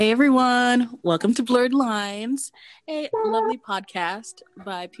Hey everyone, welcome to Blurred Lines, a lovely podcast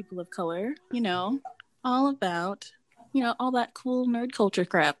by people of color, all about, all that cool nerd culture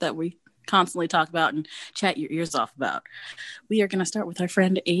crap that we constantly talk about and chat your ears off about. We are going to start with our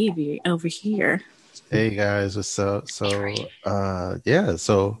friend Avi over here. Hey guys, what's up? So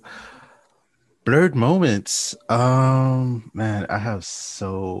blurred moments. Man, I have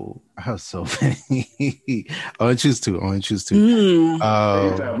so many. I only choose two.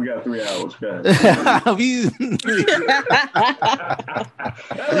 Anytime we got 3 hours, guys. we We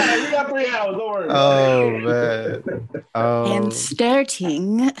got 3 hours, don't worry. Oh man. And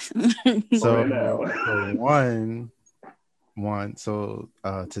starting.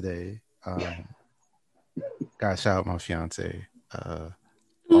 Today, gotta shout out my fiance.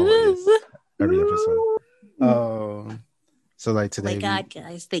 Always every episode. So like today. Oh my God,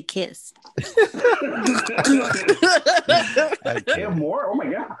 guys, they kissed. And more? Oh my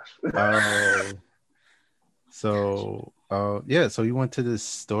gosh. So we went to this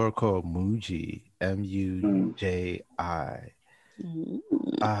store called Muji, Muji. I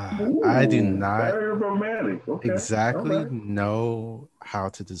do not very romantic. exactly know how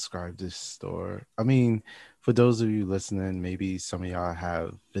to describe this store. I mean, for those of you listening, maybe some of y'all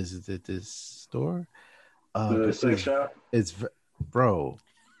have visited this store. The sex shop? It's bro.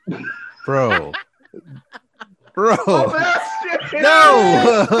 Oh,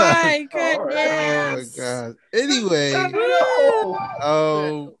 No. My Oh my goodness. god. Anyway,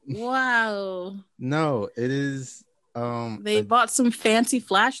 Wow. no, it is. They bought some fancy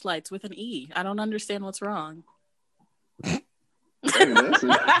flashlights with an E. I don't understand what's wrong.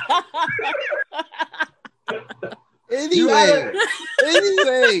 Anyway,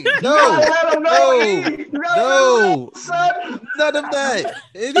 no, none of that.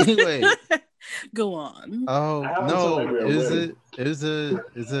 Anyway, go on. Oh no, is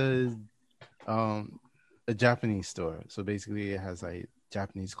a Japanese store. So basically, it has like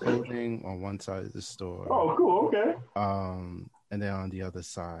Japanese clothing on one side of the store. Oh, cool. Okay. And then on the other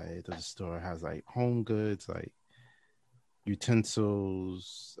side of the store has like home goods, like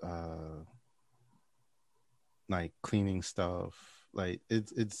utensils, like cleaning stuff. Like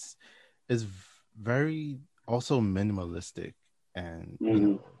it's very also minimalistic,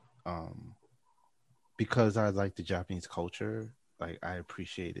 and because I like the Japanese culture, like I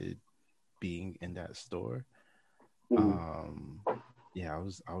appreciated being in that store. Yeah, I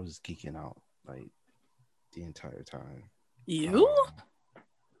was geeking out like the entire time. You?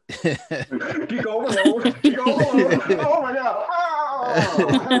 Geek overload. Oh my god.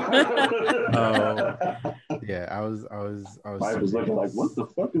 Yeah, I was Mike was looking like, what the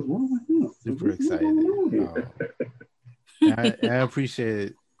fuck is wrong with him? Super excited. I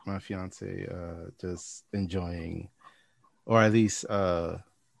appreciate my fiance just enjoying, or at least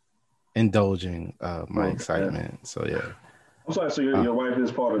indulging my excitement. So yeah. I'm sorry, so your wife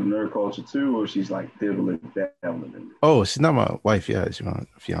is part of nerd culture too, or she's like dabbling in it? Oh, she's not my wife yet. She's my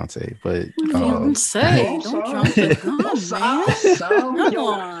fiance, but fiance. Don't jump the gun,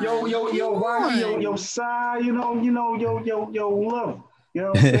 man. Yo, sigh, you know, love. You know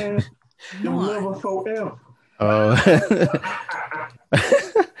what I'm saying? Your lover forever.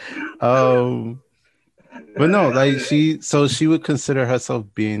 But no, like she would consider herself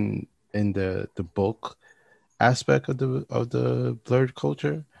being in the book aspect of the blurred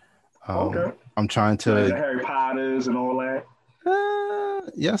culture. Okay. I'm trying to like the Harry Potters and all that.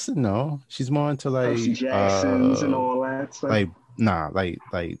 Yes and no. She's more into like Percy Jacksons and all that. So. Like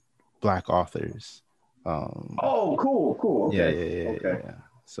Black authors. Oh, cool. Okay. Yeah. Okay.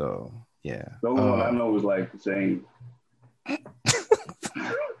 So yeah. The only one I know was like Jane. That's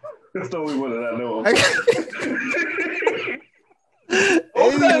the only one that I know.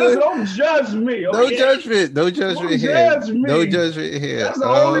 Okay, don't judge me. Okay? No judgment. No judgment here. That's the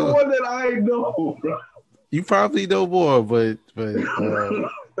only one that I know, bro. You probably know more, but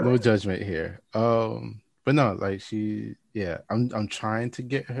no judgment here. But no, like I'm trying to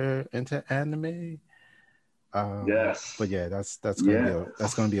get her into anime. Yes. But yeah, that's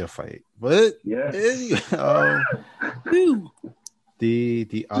gonna be a fight. But yes.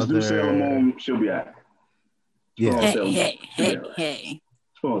 The other do Sailor Moon, she'll be out. Yeah. Hey.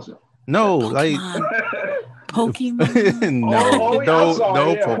 No, Pokemon. like Pokemon. no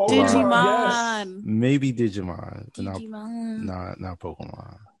Pokemon. Digimon. Maybe Digimon. Digimon. Not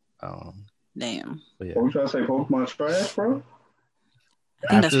Pokemon. Damn. Yeah. What you trying to say? Pokemon trash, bro? I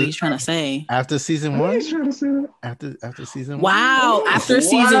think that's what he's trying to say. After season one? He's trying to say that. After season one? Wow. After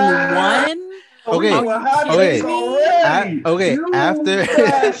season one? Okay. We were hot Okay. takes already. Okay. You After.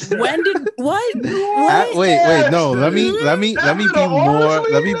 bastard. When did what? Wait. What? No. Let me be more.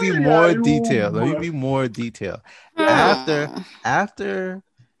 Let me be more You detailed. Let me must- be more detailed. Hmm. After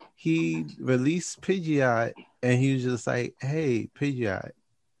he released Pidgeot, and he was just like, "Hey, Pidgeot,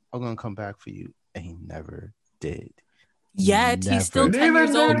 I'm gonna come back for you," and he never did. Yet he's still Never. 10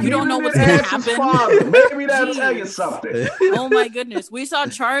 years old. You don't know what's Neither gonna did Ash's happen. father. Maybe that'll tell you Jeez. something. Oh my goodness. We saw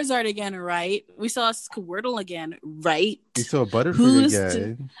Charizard again, right? We saw Squirtle again, right? We saw Butterfree Who's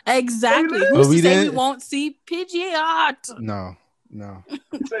again. Exactly. But Who's we to say we didn't- won't see Pidgeot? No.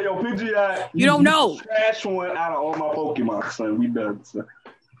 Say, yo, Pidgeot, You don't know. Trash one out of all my Pokemon, son. We done, son.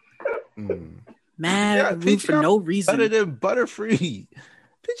 Man, Yeah, rude for Pidgeot no better reason. than Butterfree.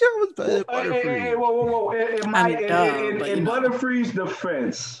 Pidgeot was better than Butterfree. Hey, whoa. In Butterfree's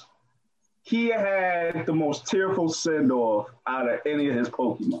defense, he had the most tearful send-off out of any of his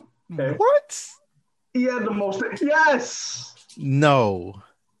Pokemon. Okay? What? He had the most. Yes. No.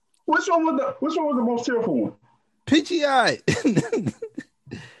 Which one was the most tearful one? Pidgeot.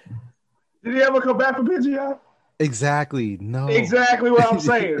 Did he ever come back for Pidgeot? Exactly. No. Exactly what I'm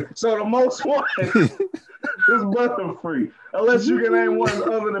saying. So the most one is Butterfree, unless you can name one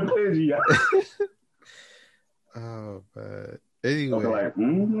other than Pidgeot. Oh, but anyway. I'm like, I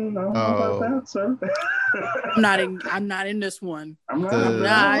don't know about that, sir. I'm not in this one. I'm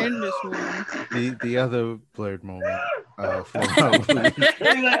not in this one. The other blurred moment.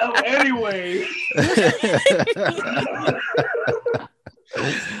 Anyway.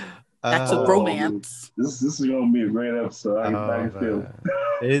 That's a romance. This is gonna be a great episode. I can feel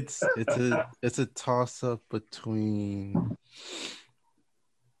it. It's a toss up between.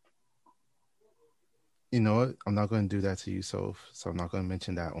 You know what? I'm not going to do that to you, so I'm not going to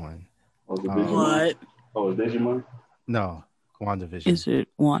mention that one. What? Oh, is Digimon? No, WandaVision. Is it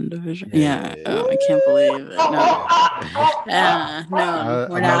WandaVision? Yeah. Oh, I can't believe it. No,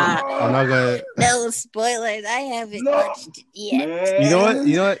 we're not. I'm not going to. No spoilers. I haven't watched it yet. You know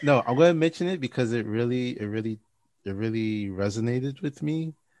what? No, I'm going to mention it because it really resonated with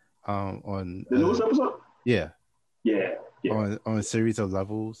me. On the newest episode. Yeah. On a series of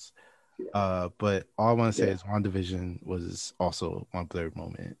levels. But all I want to say is WandaVision was also my blurred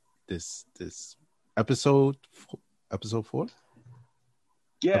moment. This episode 4?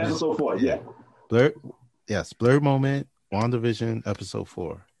 Yeah, episode 4. Yeah. Blurred moment, WandaVision, episode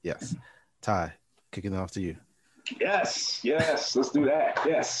 4. Yes. Ty, kicking it off to you. Yes. Let's do that.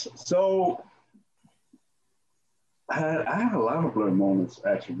 Yes. So I had a lot of blurred moments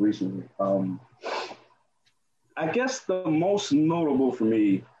actually recently. I guess the most notable for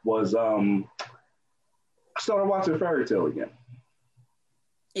me was I started watching Fairy Tail again.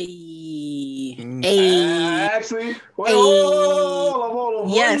 Actually, hold on.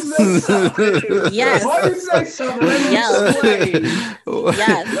 Yes. Yes. Why you say something? Let me explain.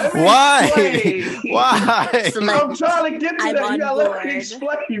 Yes. Why? So, I'm trying to get to that. You gotta let me board.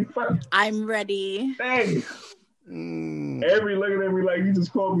 explain first. I'm ready. Thanks. Every looking at me like you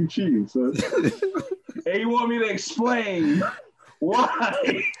just called me cheating, son. And you want me to explain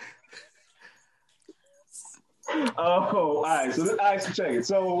why? All right. So check it.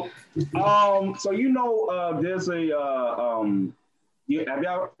 So you know, there's a have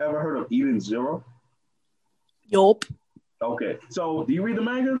y'all ever heard of Eden Zero? Yup. Okay. So do you read the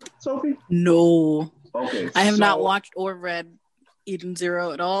manga, Sophie? No. Okay. I have not watched or read Eden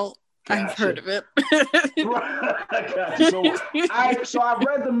Zero at all. Gotcha. I've heard of it. Gotcha. So I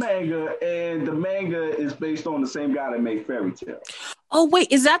read the manga, and the manga is based on the same guy that made Fairy Tail. Oh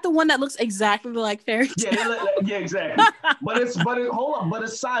wait, is that the one that looks exactly like Fairy Tail? Yeah, exactly. but it's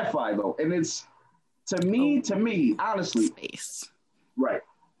sci-fi though, and it's to me, honestly, space. Right.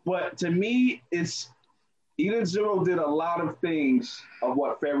 But to me, it's Eden Zero did a lot of things of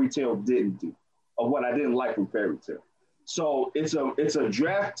what Fairy Tail didn't do, of what I didn't like from Fairy Tail. So it's a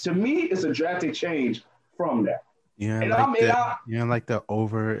draft. To me, it's a drastic change from that. Yeah, like the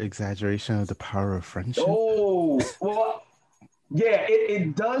over exaggeration of the power of friendship. Oh, well, yeah,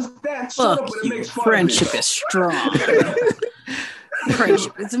 it does that sort of, but it makes fun. Friendship is strong.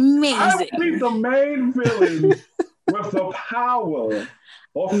 Friendship is amazing. I beat the main villain with the power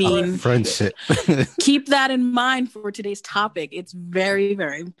of friendship. Keep that in mind for today's topic. It's very,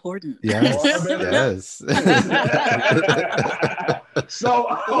 very important. Yes. So,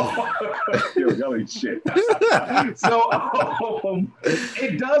 yo, shit. So,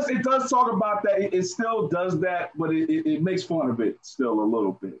 it does talk about that. It still does that, but it makes fun of it still a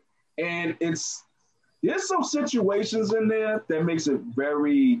little bit. And there's some situations in there that makes it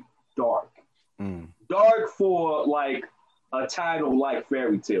very dark. Dark for like a title like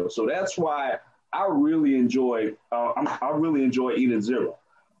Fairy Tail. So that's why I really enjoy Eden Zero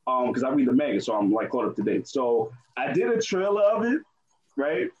because I read the manga, so I'm like caught up to date. So I did a trailer of it,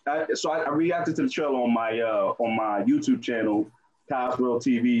 right? I reacted to the trailer on my YouTube channel, Coswell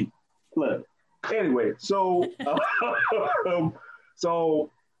TV Club. Anyway, so so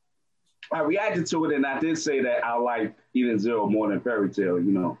I reacted to it, and I did say that I like Eden Zero more than Fairy Tail.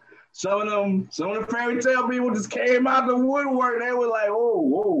 You know, some of the Fairy Tail people just came out the woodwork. They were like,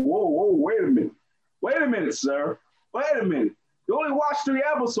 whoa, wait a minute, sir, wait a minute. You only watched 3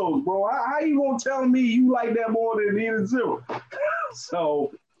 episodes, bro. How you gonna tell me you like that more than Eden Zero?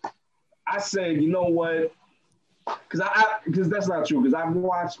 So I said, you know what? Because that's not true. Because I've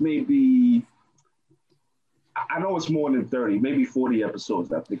watched maybe, I know it's more than 30, maybe 40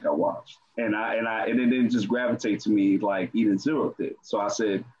 episodes. I think I watched, and it didn't just gravitate to me like Eden Zero did. So I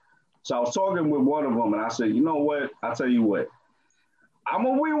was talking with one of them, and I said, you know what? I'll tell you what. I'm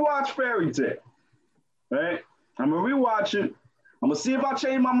gonna rewatch Fairy Tail, right? I'm gonna rewatch it. I'm gonna see if I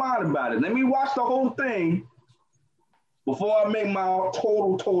change my mind about it. Let me watch the whole thing before I make my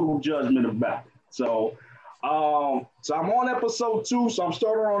total judgment about it. So I'm on episode 2. So I'm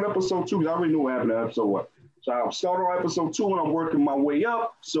starting on episode 2 because I already knew what happened in episode 1. So I'm starting on episode 2 and I'm working my way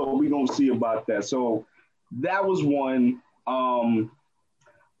up. So we're gonna see about that. So that was one.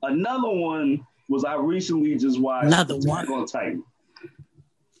 Another one was I recently just watched Attack on Titan.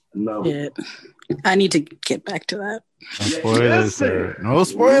 Yeah. I need to get back to that. No spoilers, sir. No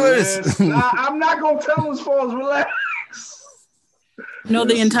spoilers. I'm not gonna tell them spoilers. Relax. No,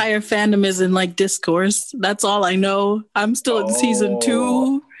 the entire fandom is in like discourse. That's all I know. I'm still in season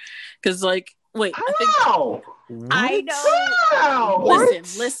 2 because, like, wait. How? I know. How?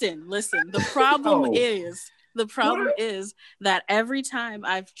 Listen. The problem is that every time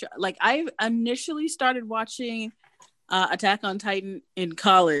I initially started watching Attack on Titan in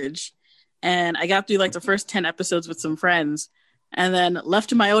college, and I got through like the first 10 episodes with some friends, and then left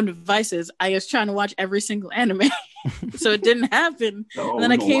to my own devices, I was trying to watch every single anime. So it didn't happen. And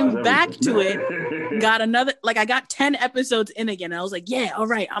then I came back to it, got another, like I got 10 episodes in again. And I was like, yeah, all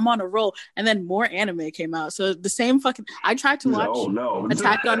right, I'm on a roll. And then more anime came out. So the same I tried to watch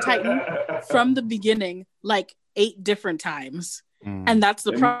Attack on Titan from the beginning like 8 different times. And that's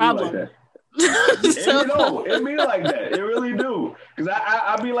the problem. It be like that. It really do. Because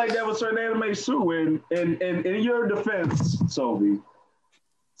I be like that with certain anime too. And in your defense, Sophie,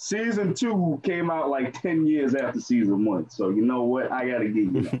 season 2 came out like 10 years after season 1. So you know what? I gotta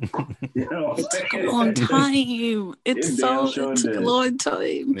give you that. You know, it took a long time. It took a long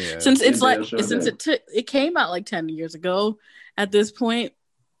time. Yeah. Since it came out like 10 years ago. At this point,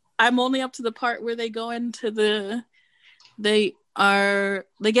 I'm only up to the part where they go into they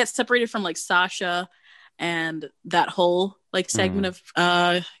get separated from like Sasha and that whole like segment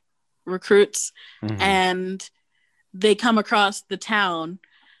of recruits, and they come across the town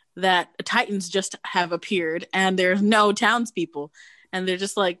that Titans just have appeared, and there's no townspeople, and they're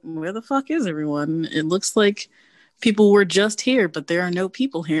just like, where the fuck is everyone? It looks like people were just here, but there are no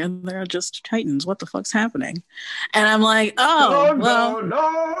people here. There are just Titans. What the fuck's happening? And I'm like, I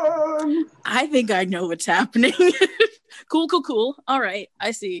think I know what's happening. Cool. All right,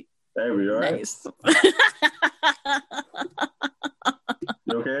 I see. Avery, all right? Nice.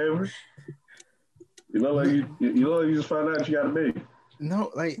 You okay, Avery? You look like you just found out you got a baby.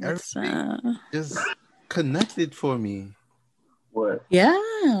 No, like everything just connected for me. What? Yeah.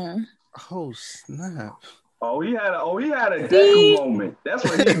 Oh snap! He had a Deku moment. That's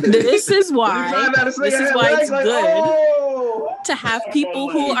what he did. This is why it's good to have people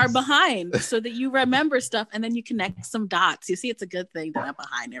who are behind, so that you remember stuff and then you connect some dots. You see, it's a good thing that I'm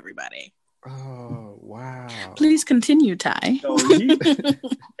behind everybody. Oh wow! Please continue, Ty. So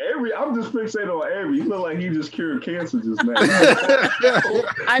I'm just fixated on Avery. You look like he just cured cancer just now.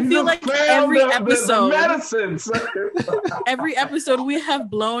 I feel like every episode, the every episode, we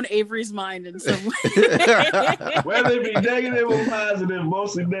have blown Avery's mind in some way. Whether it be negative or positive,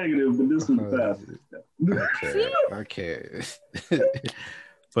 mostly negative, but this is positive. Okay.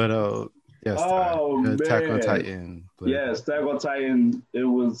 But yes. Attack on Titan. Yes, Attack on Titan. It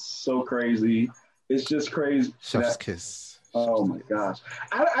was so crazy. It's just crazy. Chef's kiss. Oh my gosh.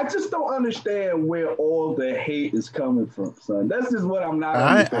 I just don't understand where all the hate is coming from, son. That's just what I'm not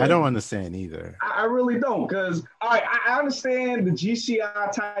understanding. I don't understand either. I really don't, because I understand the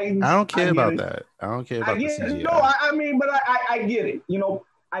GCI Titans. I don't care about that. I don't care about the CGI. No, I mean, but I get it. You know,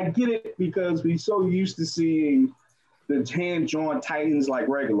 I get it because we're so used to seeing the hand-drawn Titans like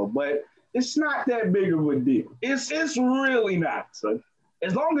regular, but it's not that big of a deal. It's really not, son.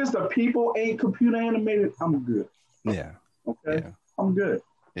 As long as the people ain't computer animated, I'm good. Yeah. Okay? Yeah. I'm good.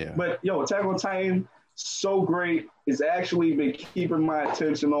 Yeah. But yo, Attack on Titan, so great. It's actually been keeping my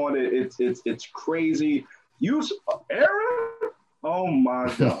attention on it. It's crazy. Use Aaron. Oh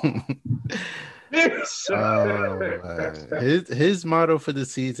my god. His motto for the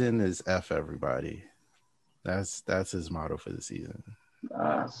season is F everybody. That's his motto for the season.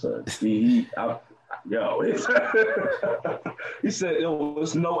 So he said it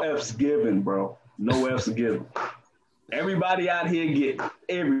was no F's given, bro. No F's given. Everybody out here get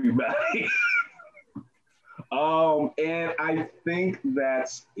everybody. And I think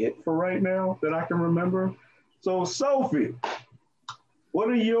that's it for right now that I can remember. So Sophie, what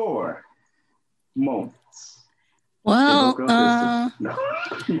are your moments? Well,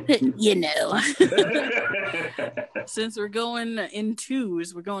 you know, since we're going in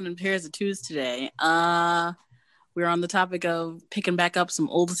twos, we're going in pairs of twos today. We're on the topic of picking back up some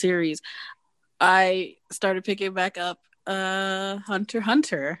old series. I started picking back up Hunter x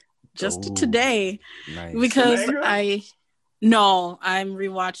Hunter just today. Nice. Because I'm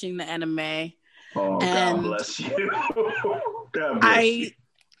rewatching the anime. Oh, and God bless you. God bless you.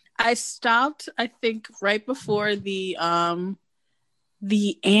 I stopped, I think, right before the ant,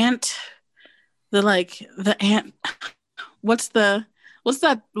 what's that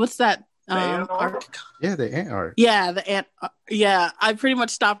arc? Yeah, the ant arc. Yeah, the ant. Yeah, I pretty much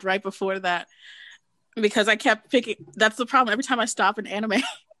stopped right before that because I kept picking. That's the problem. Every time I stop an anime,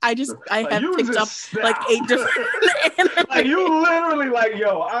 I have picked up like 8 different anime. Like you literally like,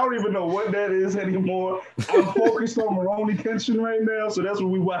 yo, I don't even know what that is anymore. I'm focused on Rurouni Kenshin right now, so that's what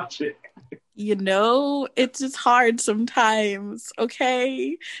we watch it. You know, it's just hard sometimes,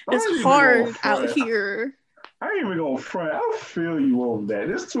 okay? It's hard out here. I ain't even gonna front. I feel you on that.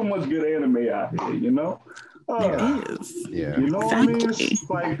 There's too much good anime out here, you know? There is. Yeah. You know what I mean? It's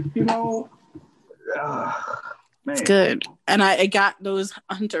like, you know, man. It's good. And I got those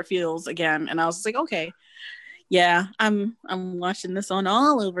Hunter feels again, and I was like, okay, yeah, I'm watching this on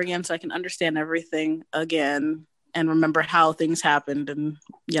all over again so I can understand everything again and remember how things happened and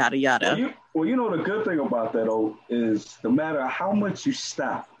yada yada. Well, you know the good thing about that though is no matter how much you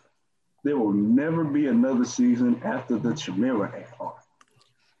stop, there will never be another season after the Chimera arc.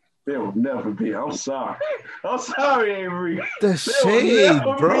 There will never be. I'm sorry. I'm sorry, Avery. The shade,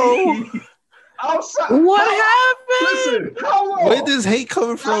 bro. I'm sorry. What happened? Listen, how long? Where does hate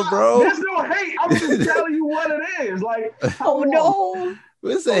coming from, bro? There's no hate. I'm just telling you what it is. Like, no.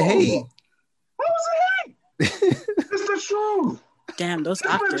 Where's the hate? What was the hate? It's the truth. Damn, those It's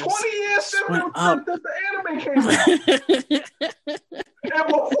actors been 20 years since the anime came out. And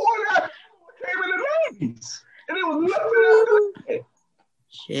before that, it came in the 90s. And it was nothing after that.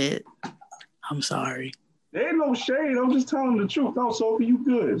 Shit. I'm sorry. There ain't no shade. I'm just telling the truth. No, Sophie, you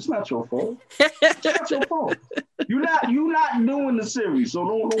good. It's not your fault. It's not your fault. You not doing the series, so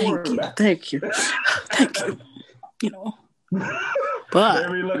don't worry about it. Thank you. Thank you. You know. But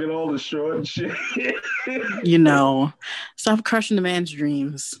Every look at all the short shit. You know, stop crushing the man's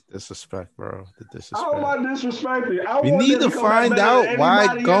dreams. Disrespect, bro. The disrespect. How am I disrespecting? We need to find out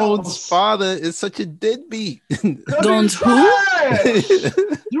why Gon's father is such a deadbeat. Gon's who?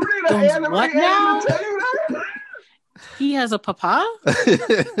 You need an anime to tell you that? He has a papa?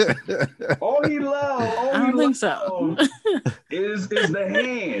 All he loves, I don't think so. is the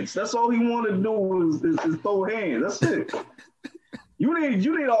hands. That's all he want to do is throw hands. That's it. You need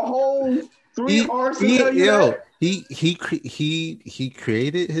a whole 3 arcs to tell you that. He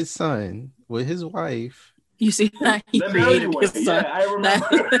created his son with his wife. You see that he created his son. Yeah, I remember.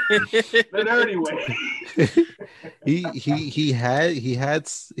 The dirty way. He had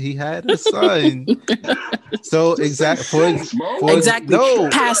a son. So exactly. No.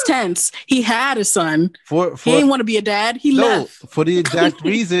 Past tense. He had a son. He didn't want to be a dad. He left. For the exact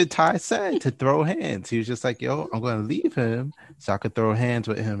reason Ty said, to throw hands. He was just like, yo, I'm going to leave him so I could throw hands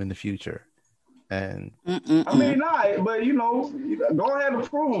with him in the future. And I mean, but you know, go ahead and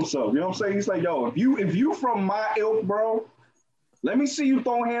prove himself. You know what I'm saying? He's like, yo, if you from my ilk, bro, let me see you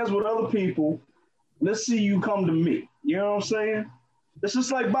throw hands with other people. Let's see you come to me. You know what I'm saying? It's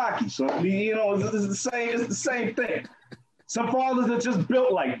just like Baki. So you know, it's the same thing. Some fathers are just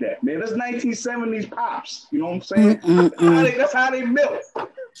built like that, man. That's 1970s pops. You know what I'm saying? That's how they built.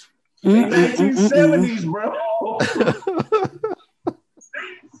 1970s, bro.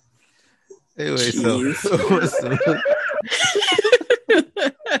 Anyway, so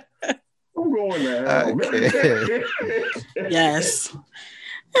I'm going there. Okay. Yes.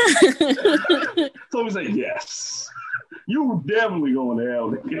 So we say yes. You definitely going to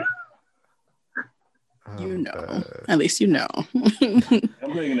hell. You know. At least you know. I'm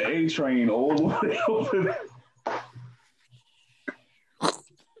taking the A train all the way over there.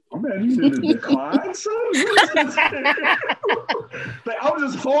 man, you did a decline, son. What is this? Like I'm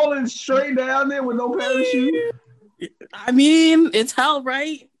just falling straight down there with no parachute. I mean, it's hell,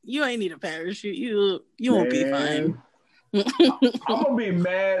 right? You ain't need a parachute. You won't be fine. I'm gonna be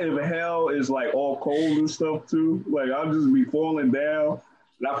mad if hell is like all cold and stuff too. Like I'll just be falling down,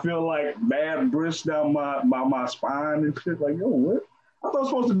 and I feel like mad brisk down my spine and shit. Like, yo, what? I thought it was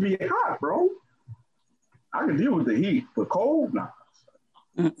supposed to be hot, bro. I can deal with the heat, but cold, nah.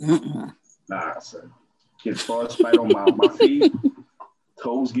 Nah, son. Get frostbite on my feet,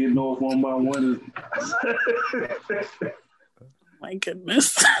 toes getting off one by one. My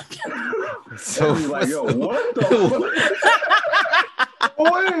goodness. So like, yo, what the fuck?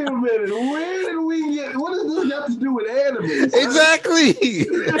 Wait a minute. Where did we get? What does this have to do with anime? Exactly.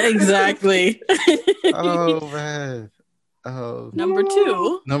 Exactly. Oh man. Oh. Number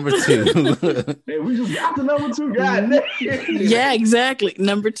two. Hey, we just got to number 2. God Yeah, exactly.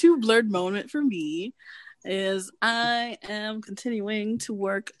 Number 2 blurred moment for me is I am continuing to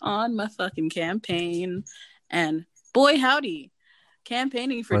work on my fucking campaign, and boy howdy,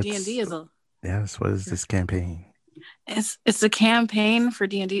 campaigning for D&D is a what is this campaign? It's a campaign for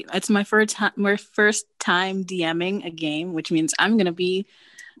D&D. It's my first time DMing a game, which means I'm gonna be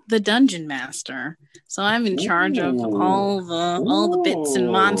the dungeon master. So I'm in charge of all the bits and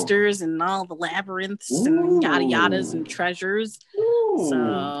monsters and all the labyrinths and yada yadas and treasures.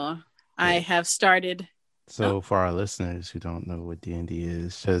 So I have started. So for our listeners who don't know what D&D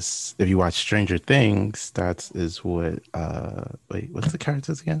is, just if you watch Stranger Things, that is what what's the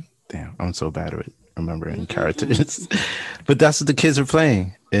characters again? Damn, I'm so bad at remembering characters. But that's what the kids are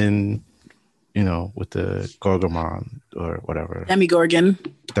playing in, with the Gorgomon or whatever.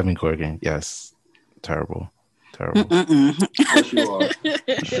 Demigorgon, yes. Terrible.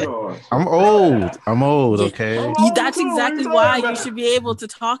 Sure. I'm old, okay? That's exactly why you should be able to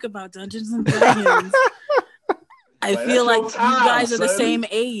talk about Dungeons and Dragons. I feel like you guys are the same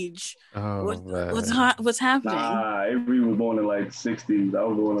age. Oh, what's happening? Nah, Avery was born in like 60s. I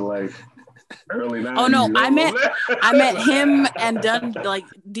was born in like early 90s. Oh no, I meant him and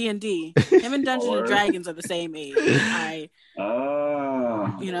D&D. Him and Dungeons and Dragons are the same age.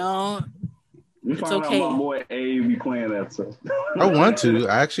 It's okay. My boy A be playing that stuff.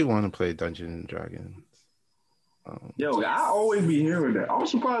 I actually want to play Dungeons and Dragons. Yo, I always be hearing that. I'm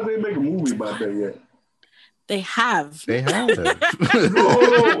surprised they make a movie about that yet. They have. No,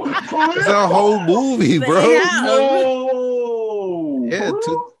 it's a whole movie, bro. No. Yeah,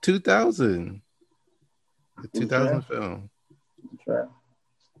 2000. The 2000 film. Yeah,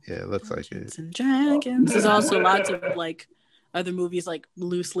 it looks like it. Dungeons and Dragons. There's also lots of other movies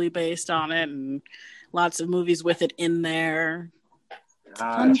loosely based on it, and lots of movies with it in there.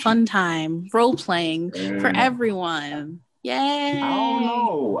 Fun time. Role playing for everyone. Yay!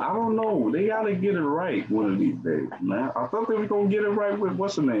 I don't know. They gotta get it right one of these days, man. I thought they were gonna get it right with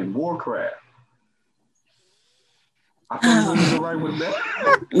what's the name? Warcraft. I thought they were gonna get it right with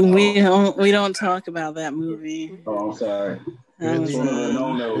that. We don't talk about that movie. Oh, I'm sorry. Really?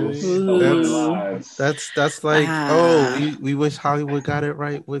 That's like, we wish Hollywood got it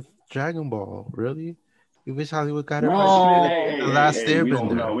right with Dragon Ball. Really? We wish Hollywood got it right with The Last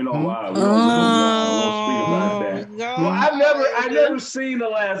Airbender. We don't lie. We don't speak about that. Well, I've never seen The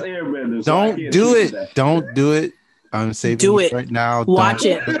Last Airbender. So Don't do it. Don't do it. I'm saving it right now. Watch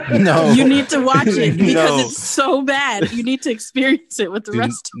it. No. You need to watch it because it's so bad. You need to experience it with the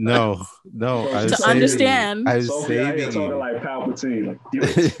rest of us. No. To understand. I'm saving you. Like Palpatine. Like, do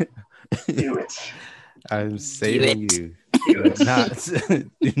it. Do it. I'm saving you. Do it.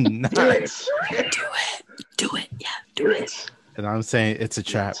 Do it. Yeah, do it. And I'm saying it's a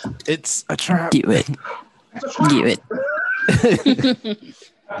trap. It's a trap. Do it. Do it.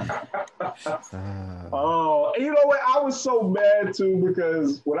 Oh, you know what? I was so mad too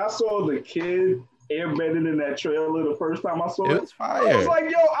because when I saw the kid embedded in that trailer the first time I saw it, was fire. I was like,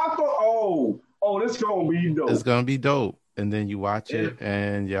 yo, I thought, this gonna be dope. It's gonna be dope. And then you watch it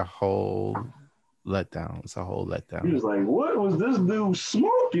and your whole letdown. It's a whole letdown. He was like, what was this dude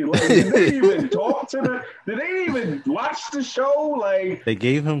smoking? Like, did they even talk to did they even watch the show? Like, they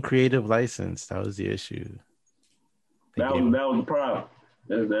gave him creative license. That was the issue. That was the problem.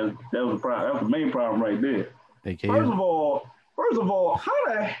 That was the problem. That was the main problem right there. First of all, how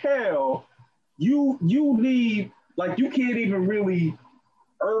the hell you need, like, you can't even really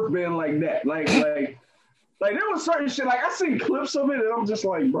earthbend like that. Like there was certain shit, like I seen clips of it and I'm just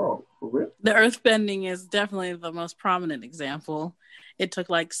like, bro, for real? The earthbending is definitely the most prominent example. It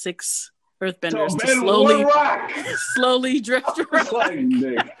took like 6 earthbenders to slowly drift around. Like,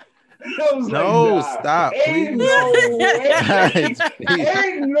 Nick. I was No, like, nah, stop, ain't please. no way. Guys, please.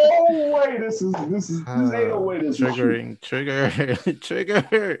 Ain't no way this ain't no way this is triggering,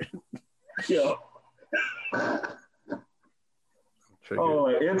 trigger. Yo. Oh,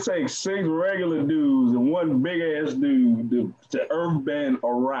 it takes 6 regular dudes and one big ass dude to earthbend a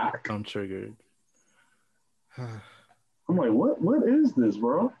rock. I'm triggered. I'm like, what is this,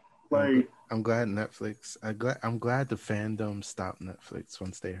 bro? Like, I'm glad Netflix. I'm glad the fandom stopped Netflix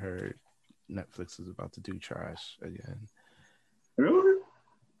once they heard Netflix was about to do trash again. Really?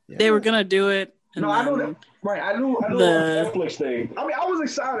 Yeah. They were gonna do it. No, I know that. Right, I knew the Netflix thing. I mean, I was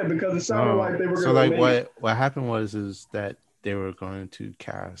excited because it sounded like they were going to. So, like, what happened is that they were going to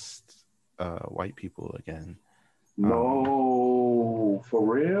cast white people again. No, for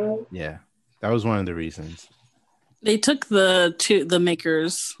real? Yeah, that was one of the reasons. They took the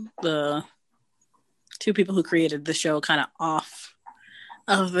makers, the 2 people who created the show, kind of off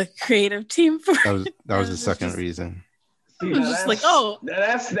of the creative team. That was the second reason. See, just like,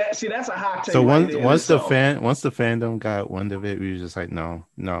 that's a hot take. So once the fandom got wind of it, we were just like, no,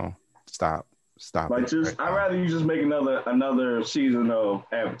 stop. Like, just I'd rather you just make another season of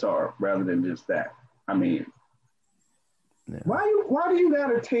Avatar rather than just that. I mean, yeah. Why do you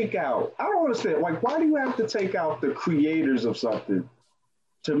gotta take out? I don't understand. Like, why do you have to take out the creators of something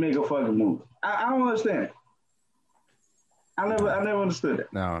to make a fucking movie? I don't understand. I never understood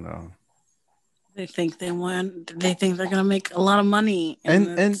it. No. They think they're gonna make a lot of money, and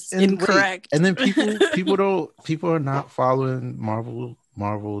incorrect. Wait, and then people are not following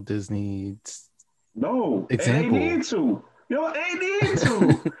Marvel, Disney. No, example. And they need to. They need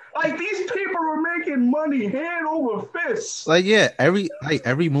to. Like, these people are making money hand over fist. Like, yeah,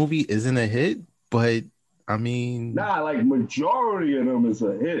 every movie isn't a hit, but I mean, like majority of them is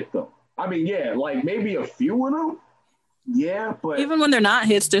a hit though. I mean, yeah, like maybe a few of them. Yeah, but even when they're not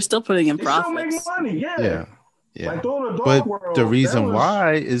hits, they're still putting in profits. Still making money, yeah. Like, the but world, the reason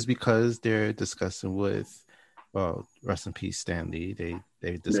why is because they're discussing with, well, rest in peace, Stan Lee. They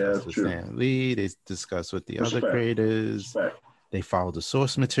discussed with Stan Lee. They discussed with the other creators. They followed the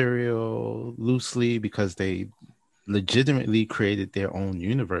source material loosely because they legitimately created their own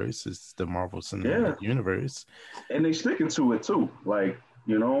universe. It's the Marvel Cinematic Universe, and they sticking to it too. Like,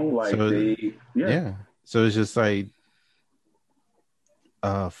 So it's just like,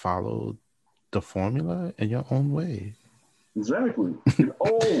 follow the formula in your own way. Exactly.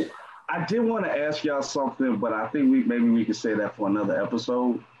 I did want to ask y'all something, but I think we could say that for another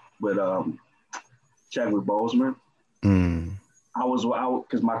episode with Chadwick Boseman. I was out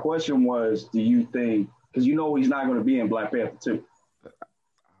because my question was, do you think, because he's not going to be in Black Panther 2?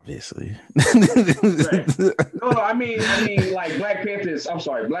 Obviously. Right. No, I mean like Black Panther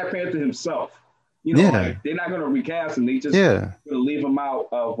himself. Like, they're not going to recast him. They just going to leave him out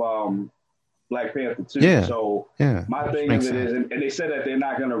of Black Panther 2. Yeah. So my thing of it is, and they said that they're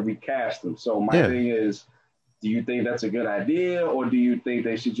not going to recast him. So my thing is, do you think that's a good idea, or do you think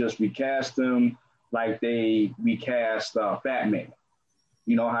they should just recast him like they recast Batman?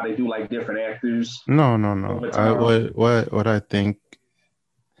 You know how they do like different actors? No. What I think,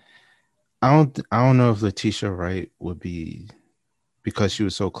 I don't know if Letitia Wright would be, because she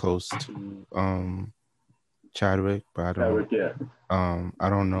was so close to Chadwick, but I don't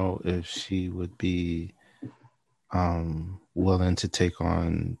know if she would be willing to take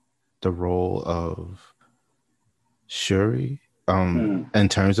on the role of Shuri in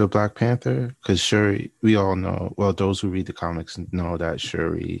terms of Black Panther, because Shuri, we all know, well, those who read the comics know that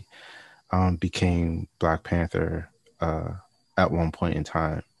Shuri became Black Panther at one point in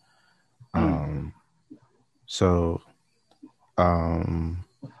time. So I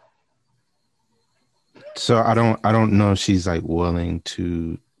don't know if she's like willing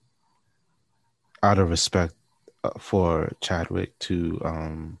to, out of respect for Chadwick,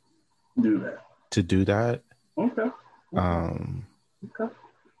 to do that. Okay.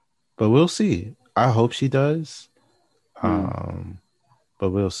 But we'll see. I hope she does. But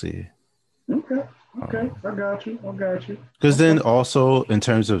we'll see. Okay. I got you. Because then also in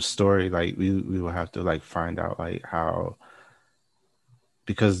terms of story, like we will have to like find out like how,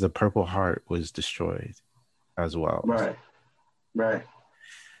 because the Purple Heart was destroyed as well. Right.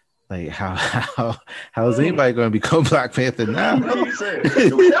 Like how is anybody going to become Black Panther now?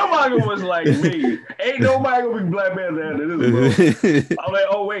 Killmonger was like me. Ain't nobody going to be Black Panther after this, bro. I'm like,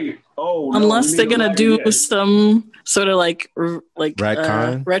 oh wait, unless they're gonna do some sort of like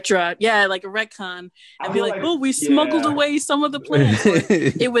retcon, retro, like a retcon, and be like, we smuggled away some of the plants.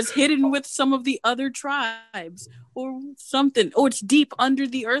 It was hidden with some of the other tribes, or something. Or it's deep under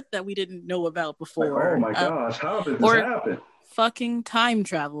the earth that we didn't know about before. Like, oh my gosh, how did this happen? fucking time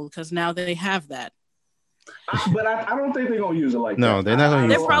travel because now they have that. But I don't think they're gonna use it like that. No, they're not gonna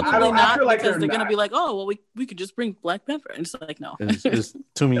use They're it. probably not feel like because they're not. gonna be like, oh well, we could just bring Black Panther, and it's like no. It's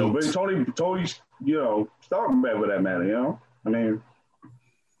too many. But Tony, Stark for that matter. I mean,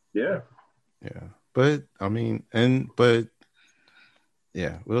 yeah. But I mean,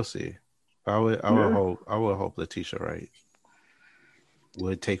 yeah, we'll see. I would hope Letitia Wright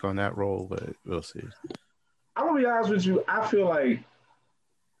would take on that role, but we'll see. I'm gonna be honest with you. I feel like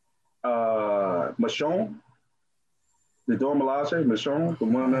Michonne, the Dora Michonne, the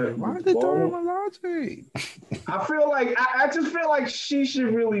one that why the Dora Milaje? I feel like I just feel like she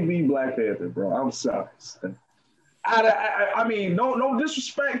should really be Black Panther, bro. I'm sorry. I mean, no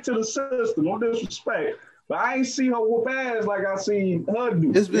disrespect to the sister, no disrespect, but I ain't see her whoop ass like I seen her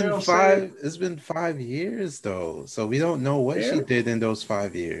do. It's been five. It's been 5 years though, so we don't know what she did in those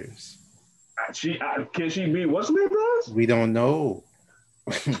 5 years. Can she be what's her name does? We don't know.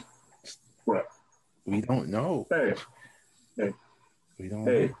 What? We don't know. Hey. We don't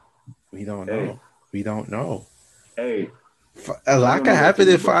know. We don't know. We don't know. Hey. A lot can happen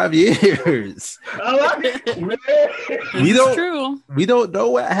in 5 years. We don't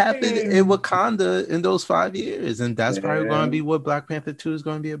know what happened in Wakanda in those 5 years, and that's probably going to be what Black Panther 2 is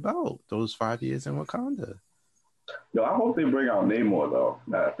going to be about. Those 5 years in Wakanda. Yo, I hope they bring out Namor though.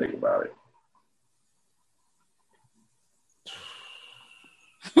 Now I think about it.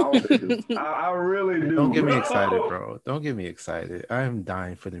 I really do. Don't get me excited, bro. Don't get me excited. I am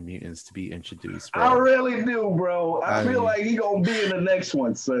dying for the mutants to be introduced, bro. I really do, bro. I feel like he gonna be in the next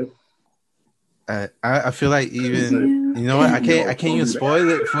one, son. I feel like even you know what? I can't even spoil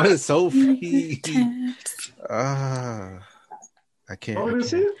it for Sophie. I can't.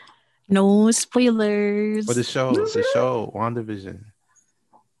 No spoilers. For the show, WandaVision.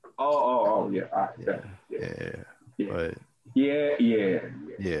 Oh, yeah. But yeah.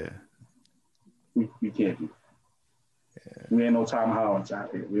 We can't do. Yeah. We ain't no Tom Holland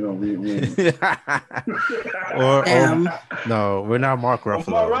out here. We don't. No, we're not Mark Ruffalo.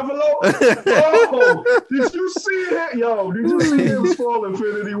 Mark Ruffalo? Oh, did you see it? Yo, did you see him spoil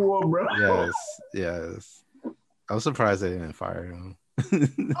Infinity War, bro? Yes. I was surprised they didn't fire him.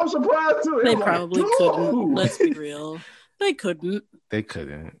 I'm surprised too. They probably couldn't. Let's be real. They couldn't.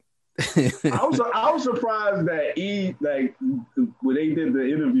 I was surprised that when they did the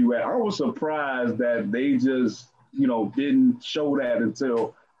interview, I was surprised that they just didn't show that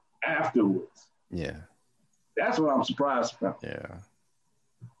until afterwards. Yeah, that's what I'm surprised about.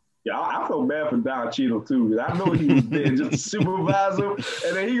 Yeah, I felt bad for Don Cheadle too, because I know he was there just to supervise him,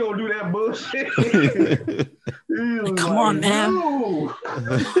 and then he gonna do that bullshit. Come on, man!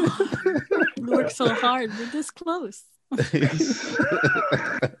 You work so hard. We're this close.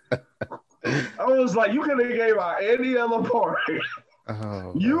 I was like, you could have gave out any other part.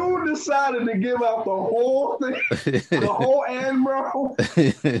 Oh, you decided to give out the whole thing, the whole end, bro.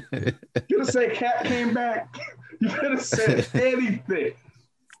 You could have said Cap came back. You could have said anything.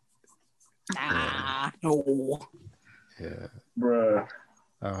 No. Yeah. Bruh.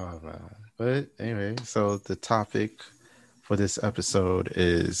 Oh, man. But anyway, so the topic for this episode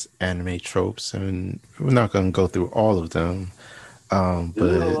is anime tropes, and we're not going to go through all of them.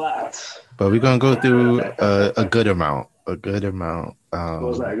 But we're going to go through a good amount. A good amount.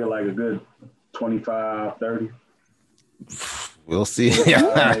 Was like a good 25, 30? We'll see.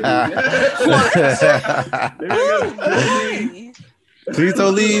 Please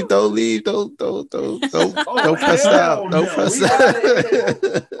don't leave. Don't leave. Don't press out. Don't press out.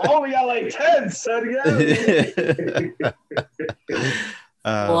 Only got like 10, son.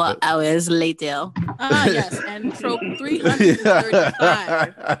 Well, hours later. Yes, and trope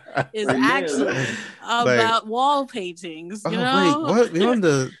 335 is actually about wall paintings. You know? Wait, what? We're on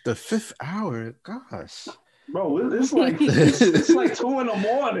the 5th hour. Gosh. Bro, it's like 2 in the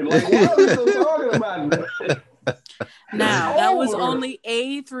morning. Like, what are we still talking about? Now, that was only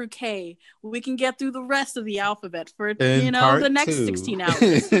A through K. We can get through the rest of the alphabet for, the next 16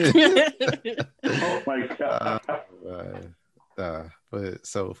 hours. Oh, my God. But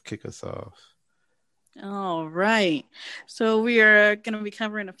so kick us off. All right. So we are going to be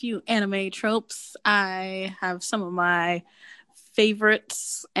covering a few anime tropes. I have some of my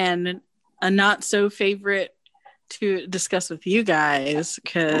favorites and a not so favorite to discuss with you guys,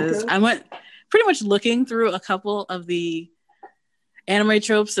 because I went pretty much looking through a couple of the anime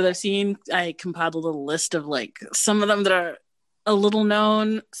tropes that I've seen. I compiled a little list of like some of them that are a little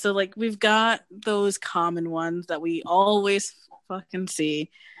known. So like we've got those common ones that we always fucking see,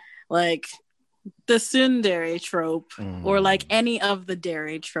 like the tsundere trope, or like any of the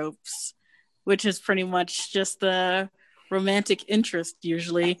dere tropes, which is pretty much just the romantic interest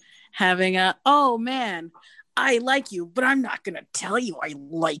usually having a, oh man, I like you, but I'm not gonna tell you I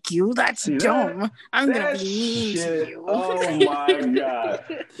like you. That's dumb. I'm gonna be mean to you. Oh my god,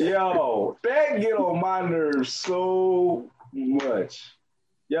 yo, that get on my nerves so much.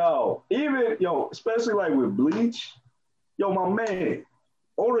 Yo, especially like with Bleach. Yo, my man,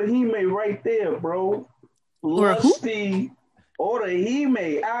 Orihime right there, bro. Lusty.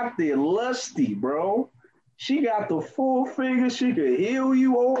 Orihime out there, lusty, bro. She got the full figure. She could heal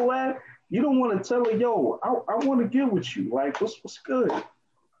you, all that. You don't want to tell her, yo, I want to get with you. Like, what's good?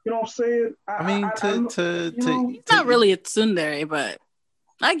 You know what I'm saying? It's not really a tsundere, but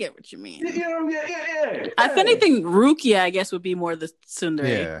I get what you mean. Yeah. If anything, Rukia, I guess, would be more the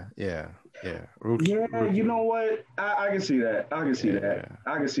tsundere. Yeah. Rukia. You know what? I can see that. I can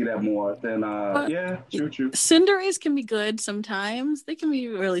see that more than true. Tsunderes can be good sometimes. They can be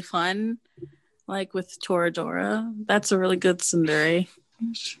really fun. Like with Toradora. That's a really good tsundere.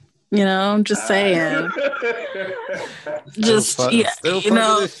 You know, I'm just saying. It's one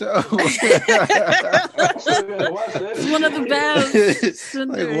of the best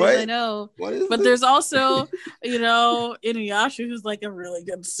tsunderes, I know. But there's also, Inuyasha, who's like a really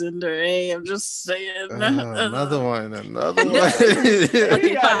good tsundere. I'm just saying. Another one.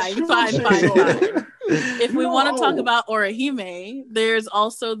 Okay, fine. If we want to talk about Orihime, there's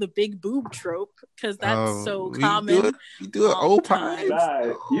also the big boob trope because that's so common. We do it all time.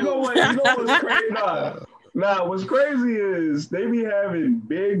 You know what's crazy? What's crazy is they be having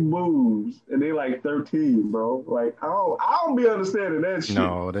big boobs and they like 13, bro. Like I don't be understanding that shit.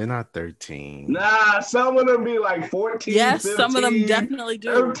 No, they're not 13. Some of them be like 14. Yes, 15, some of them definitely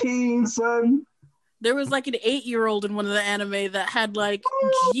do. 13, son. There was like an 8-year-old in one of the anime that had like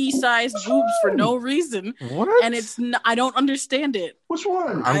G-sized boobs for no reason. What? And I don't understand it. Which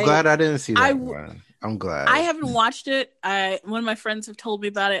one? I'm glad I didn't see that one. I'm glad. I haven't watched it. One of my friends have told me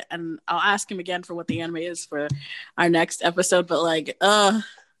about it, and I'll ask him again for what the anime is for our next episode. But like,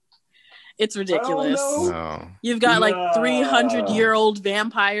 it's ridiculous. No. You've got like 300-year-old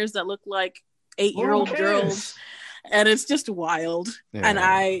vampires that look like 8-year-old girls. And it's just wild. Yeah. And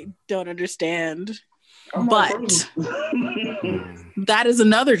I don't understand. But that is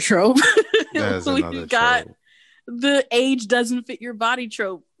another trope. We've got the age doesn't fit your body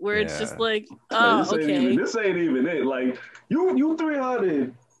trope where it's just like, okay. This ain't even it. Like, you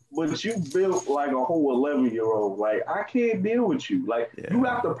 300, but you built like a whole 11-year-old. Like, I can't deal with you. Like, you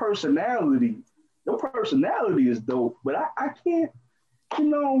have the personality. Your personality is dope, but I can't.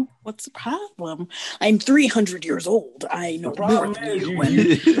 What's the problem? I'm 300 years old. I know more than you.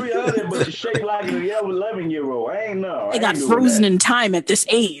 You 300, but you shake like an 11-year-old. I got frozen in time at this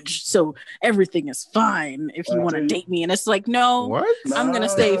age, so everything is fine if you want to date me. And it's like, no, what? I'm going to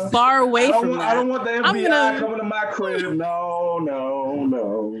stay far away from that. I don't want the FBI coming to my crib.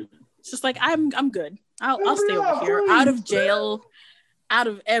 No. It's just like, I'm good. I'll stay over here, out of jail. Out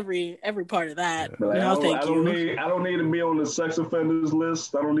of every part of that. Thank you. I don't need to be on the sex offenders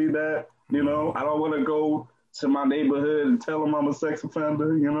list. I don't need that. I don't want to go to my neighborhood and tell them I'm a sex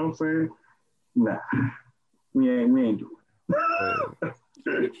offender. You know what I'm saying? Nah, we ain't doing it.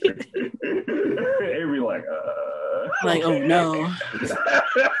 Every like oh no.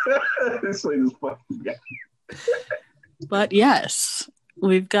 This thing is fucking guy. But yes,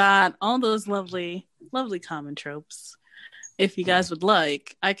 we've got all those lovely common tropes. If you guys would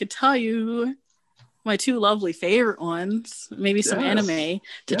like, I could tell you my 2 lovely favorite ones, maybe some anime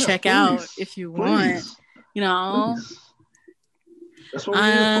to check out if you want. That's what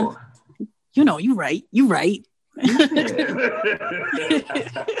we're here for. You right.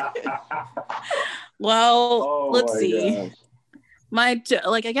 Well, let's see. Gosh. My 2,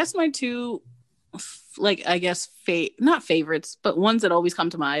 not favorites, but ones that always come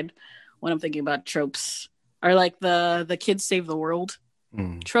to mind when I'm thinking about tropes are like the kids save the world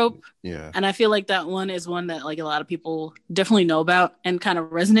trope. Yeah. And I feel like that one is one that like a lot of people definitely know about and kind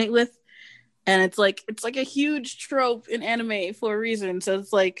of resonate with. And it's like a huge trope in anime for a reason. So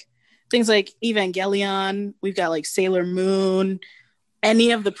it's like things like Evangelion, we've got like Sailor Moon,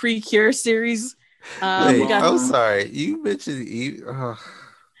 any of the Precure series. I'm sorry. You mentioned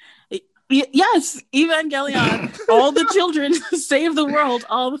Yes, Evangelion. All the children save the world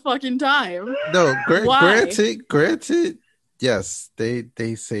all the fucking time. No, granted, yes,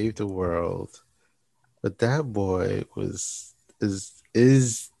 they saved the world, but that boy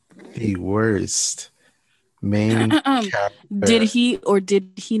is the worst main character. Did he or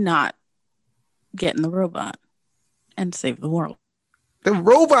did he not get in the robot and save the world? The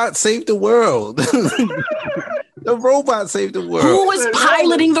robot saved the world. The robot saved the world. Who was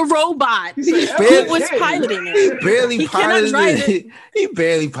piloting the robot? He said, Who was piloting it? Barely He cannot drive piloted it. He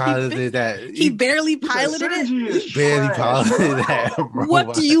barely piloted that. He barely piloted it. He barely piloted that robot.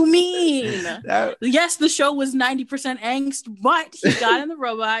 What do you mean? That- Yes, the show was 90% angst, but he got in the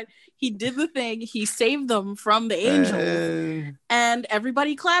robot. He did the thing. He saved them from the angels, and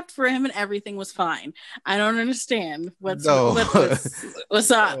everybody clapped for him, and everything was fine. I don't understand what's up.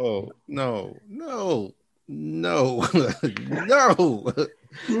 No. No.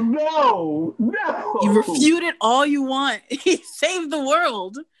 You refute it all you want. He saved the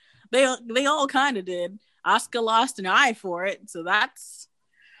world. They all kind of did. Asuka lost an eye for it, so that's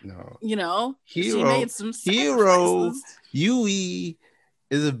she made some hero. sacrifices. Yui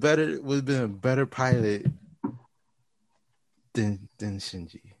would have been a better pilot than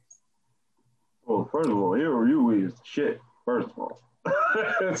Shinji. Well, first of all, Hero Yui is shit. First of all,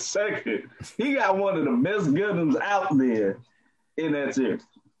 second, he got one of the best Gundams out there in that series.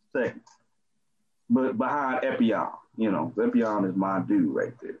 Second, but behind Epion, Epion is my dude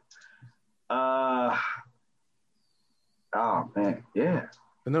right there. Oh man, yeah.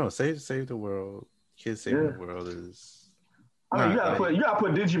 But no, save the world. Kids saving the world is. I mean, you gotta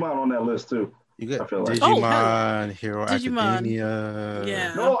put Digimon on that list too. You got Digimon, Hero Digimon. Academia.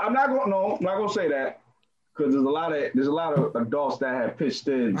 Yeah. No, I'm not gonna say that because there's a lot of adults that have pitched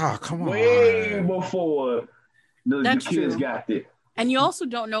in. Oh, come on. Way before the kids true. got there. And you also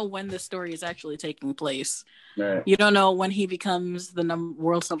don't know when the story is actually taking place. Right. You don't know when he becomes the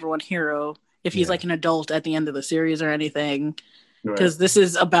world's number one hero, if he's like an adult at the end of the series or anything. Because this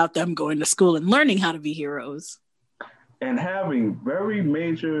is about them going to school and learning how to be heroes. And having very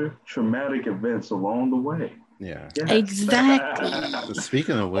major traumatic events along the way. Yeah. Yes. Exactly.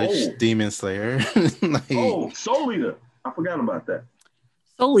 Speaking of which, Demon Slayer. Soul Eater. I forgot about that.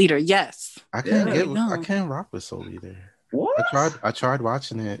 Soul Eater, yes. I can't rock with Soul Eater. What? I tried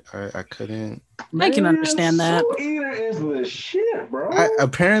watching it. I couldn't. I can understand that. Soul Eater is the shit, bro.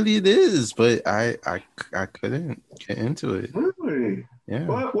 Apparently it is, but I couldn't get into it. Really? Yeah.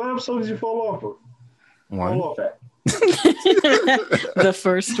 What episode did you fall off of? One. Fall off at? The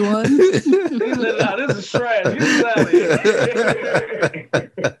first one. Nah, this is trash. Get out of here.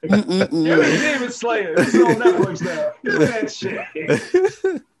 Demon Slayer. This is on Netflix now. Get that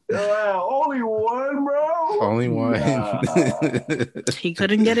shit. Wow, only one, bro. Only one. Nah. He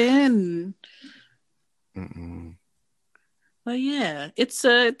couldn't get in. Mm-mm. But yeah, it's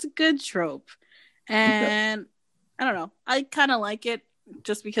a good trope, and I don't know. I kind of like it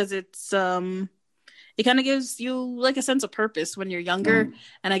just because it's it kind of gives you like a sense of purpose when you're younger,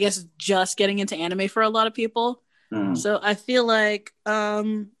 and I guess just getting into anime for a lot of people. So I feel like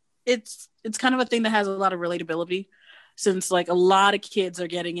it's kind of a thing that has a lot of relatability, since like a lot of kids are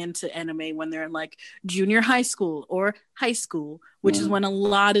getting into anime when they're in like junior high school or high school, which is when a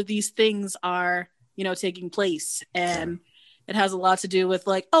lot of these things are, taking place. And it has a lot to do with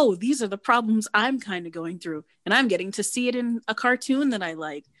like, oh, these are the problems I'm kind of going through, and I'm getting to see it in a cartoon that I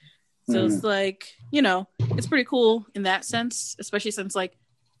like. So it's like, it's pretty cool in that sense, especially since like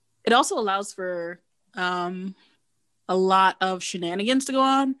it also allows for a lot of shenanigans to go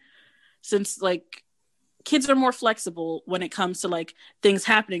on, since like kids are more flexible when it comes to like things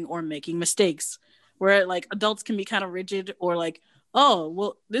happening or making mistakes, where like adults can be kind of rigid or like, oh,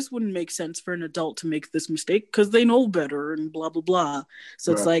 well, this wouldn't make sense for an adult to make this mistake because they know better and blah, blah, blah.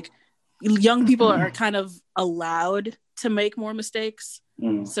 So it's like young people are kind of allowed to make more mistakes.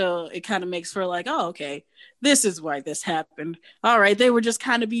 So it kind of makes for like, oh, okay, this is why this happened. All right, they were just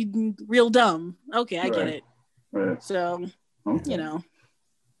kind of being real dumb. Okay, I get it. Right. So, Yeah.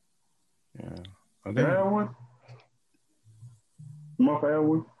 Okay. One? My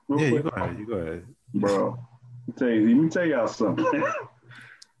favorite one? You go ahead. Bro, let me tell y'all something.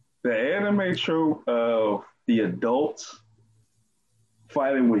 The anime trope of the adults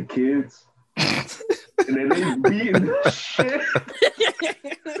fighting with kids and then they beating the shit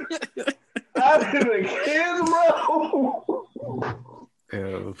out of the kids, bro.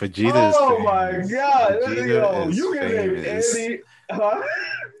 Vegeta's famous. My God. You can name any. Huh?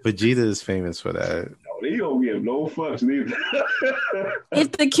 Vegeta is famous for that. No, he don't give no fucks neither.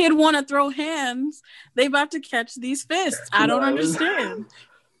 If the kid want to throw hands, they about to catch these fists. I don't understand.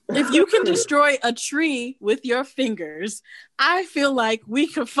 If you can destroy a tree with your fingers, I feel like we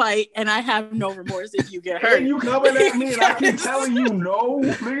could fight and I have no remorse if you get hurt. And you coming at me and I keep telling you no?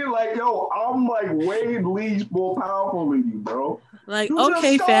 Nigga, like, yo, I'm like way least more powerful than you, bro. Like, you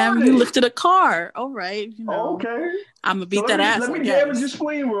okay, fam, you lifted a car. All right. Okay. I'm going to beat that ass. Let me damage your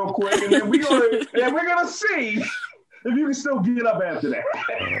spleen real quick and then we're gonna see If you can still get up after that.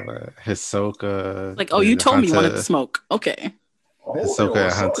 Hisoka. Like, oh, you told me you Hunter. wanted to smoke. Okay. Hisoka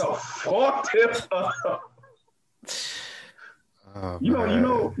and Hunter. Fucked him up. Oh, You man.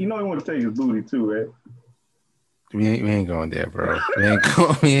 know, he want to take his booty too, right? We ain't going there, bro.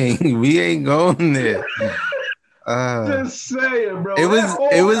 We ain't going there. Just saying, bro. It was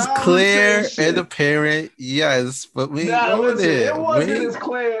clear conversation- and apparent, yes, but we ain't Nah, going listen, there. it wasn't as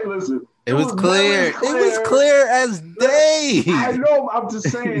clear. Listen, It was clear. never as It was clear as day. I know. I'm just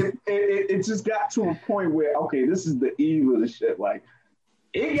saying. It just got to a point where, okay, this is the eve of the shit. Like,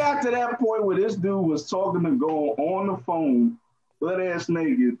 it got to that point where this dude was talking to go on the phone, butt ass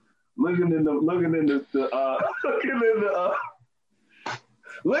naked, looking in the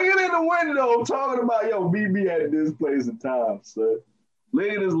window, talking about, yo, meet me at this place and time, son.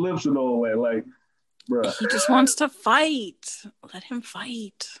 Licking his lips and all that, like, bro. He just wants to fight. Let him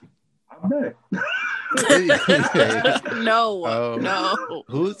fight. I bet. No. No.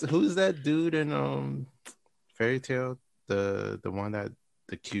 Who's that dude in Fairy Tale? The one that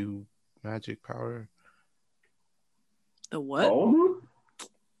the Q magic power. The what? Oh,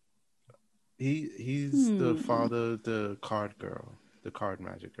 He's the father of the card girl, the card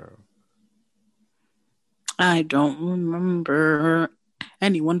magic girl. I don't remember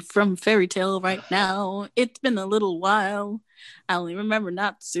anyone from Fairy Tale right now. It's been a little while. I only remember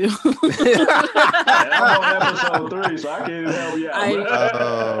Natsu. I'm on episode 3, so I can't even help you out.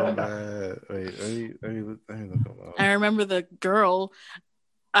 Oh man! Wait, let me look him up. I remember the girl.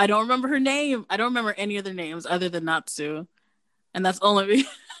 I don't remember her name. I don't remember any other names other than Natsu, and that's only.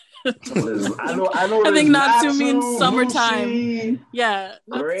 I know. I there's think Natsu means summertime. Lucy. Yeah,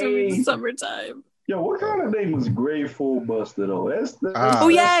 Natsu means summertime. Yo, what kind of name was Gray Full Buster though? Oh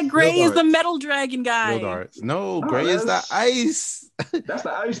yeah, Gray is the Gildarts. metal dragon guy. Gildarts. No, Gray is the ice. That's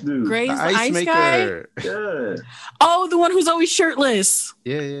the ice dude. Gray's The the ice maker. guy. Yeah. Oh, the one who's always shirtless.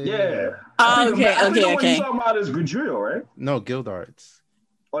 Yeah. Oh, I think the one okay. you're talking about is Gadriel, right? No, Gildarts.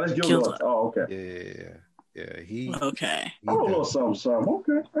 Oh, that's Gildart. Gildart. Oh, okay. Yeah. He. Okay, Oh, a little something.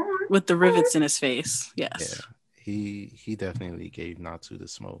 Okay. All right. with the rivets in his face. Yes. Yeah. He definitely gave Natsu the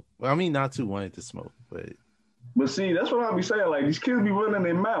smoke. Well, I mean, Natsu wanted to smoke, but But see, that's what I be saying. Like, these kids be running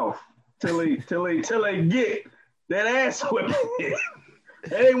their mouth till they get that ass whipping.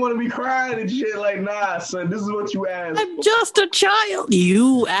 They ain't want to be crying and shit. Like, nah, son, this is what you asked I'm for. just a child.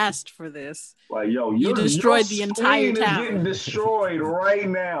 You asked for this. Like, yo, You destroyed the entire spleen is town. getting destroyed right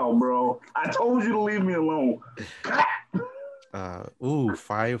now, bro. I told you to leave me alone.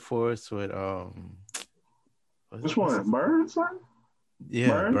 Fire Force with Which one? Burns, son?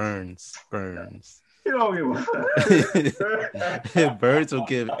 Yeah, Burns? Burns. You don't give a fuck. Burns will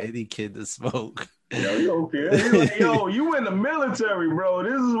give any kid the smoke. Yo, you okay? He's like, yo, you in the military, bro.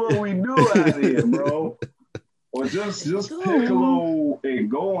 This is what we do out here, bro. Or just Piccolo and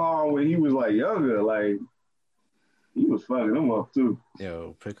Gohan when he was like younger, like he was fucking them up too.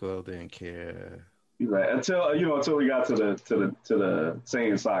 Yo, Piccolo didn't care. He's like until we got to the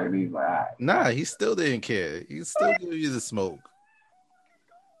Saiyan saga, and he's like, all right. Nah, he still didn't care. He still give you the smoke.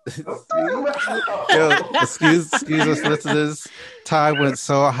 Yo, excuse us, listeners. Ty went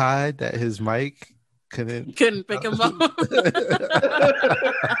so high that his mic couldn't pick him up.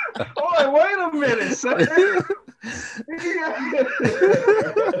 Oh, wait a minute, son.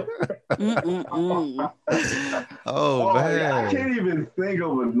 Oh man, I can't even think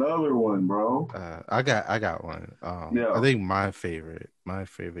of another one, bro. I got one. Yeah. I think my favorite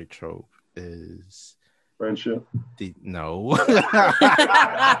trope is Friendship. no. All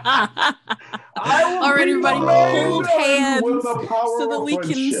right, everybody, hold hands so that we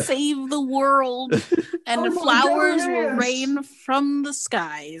can save the world, and the flowers will rain from the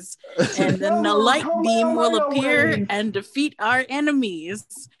skies, and then the light beam will appear and defeat our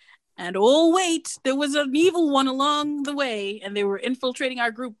enemies. And oh wait, there was an evil one along the way, and they were infiltrating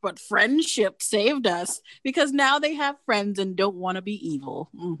our group, but friendship saved us because now they have friends and don't want to be evil.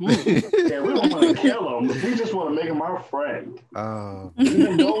 Mm-hmm. Yeah, we don't want to kill him. We just want to make him our friend. Oh,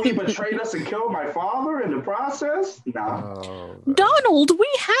 Even though he betrayed us and killed my father in the process? Nah. Donald, we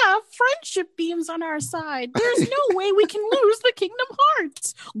have friendship beams on our side. There's no way we can lose the Kingdom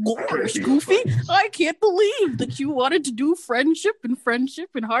Hearts. Gosh, Goofy, I can't believe that you wanted to do friendship and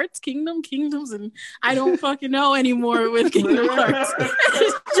Hearts, Kingdoms, and I don't fucking know anymore with Kingdom Hearts.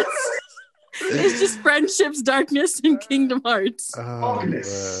 It's just friendships, darkness, and Kingdom Hearts.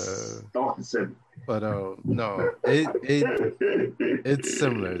 Darkness. But no, it's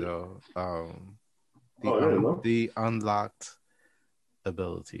similar though. The unlocked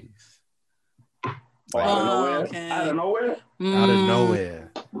abilities. Out of nowhere? Out of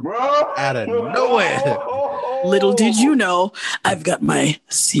nowhere, Bro. out of nowhere. Little did you know, I've got my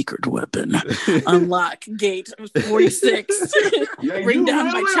secret weapon. Unlock gate 46. Yeah, Bring you down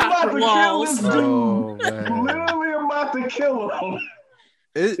my literally about chopper to kill walls. this dude. Oh, You man. literally about to kill him.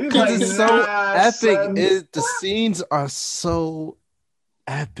 He's Because like, it's so nah, epic. son. The scenes are so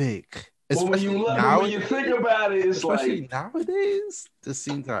epic. But when you think about it, it's especially like nowadays, the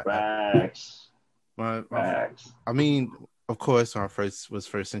scenes are epic. facts. Facts. I mean, of course, when I was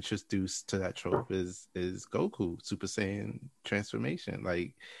first introduced to that trope is Goku Super Saiyan transformation.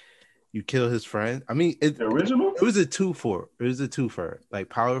 Like, you kill his friend. I mean, The original? It was a twofer. Like,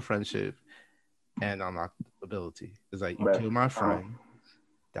 power, friendship, and unlock ability. It's like, you kill my friend.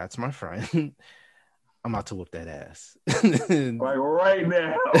 That's my friend. I'm about to whoop that ass. Like right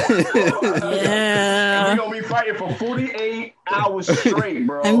now. Yeah. We're going to be fighting for 48 hours straight,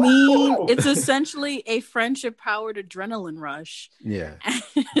 bro. I mean, it's essentially a friendship-powered adrenaline rush. Yeah.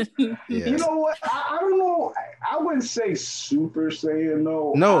 You know what? I don't know. I wouldn't say Super Saiyan,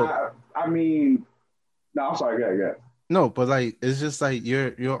 though. No. I mean, no, I'm sorry. Go ahead. No, but like, it's just like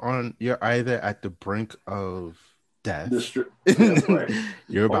you're either at the brink of death. Right.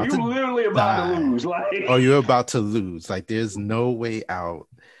 You're about to literally about to lose, like, or you're about to lose. Like, there's no way out.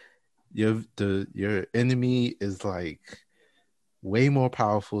 Your enemy is like way more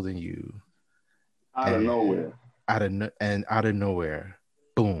powerful than you. Out of nowhere. Out of nowhere,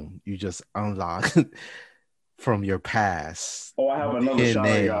 boom! You just unlock from your past. Oh, I have another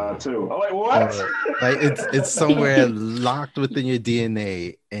Sharingan too. I'm like, what? Like, it's somewhere locked within your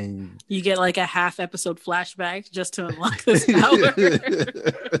DNA, and you get like a half episode flashback just to unlock this power.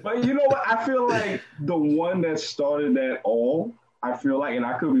 But you know what? I feel like the one that started that all, I feel like, and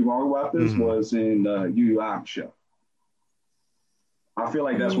I could be wrong about this, was in Yu Yu Hakusho. I feel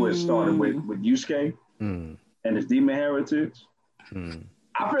like that's where it started with Yusuke and his demon heritage.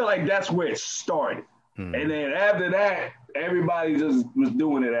 I feel like that's where it started. And then after that, everybody just was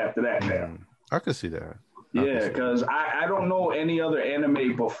doing it after that now. I could see that. Yeah, because I don't know any other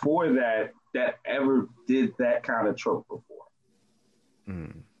anime before that ever did that kind of trope before.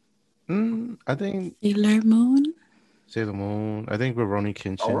 I think Sailor Moon. I think Rurouni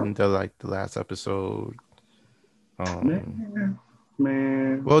Kenshin, the last episode. Man.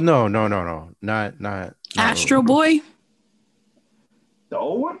 Well, no, not Astro Boy. The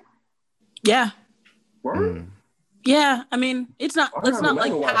old one? Yeah. Word? Yeah, I mean, it's not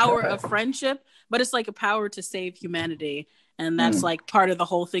like power of friendship, but it's like a power to save humanity. And that's like part of the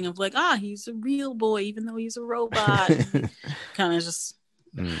whole thing of like, he's a real boy, even though he's a robot. Kind of just,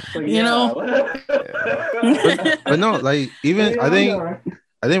 you know. But no, like, even I think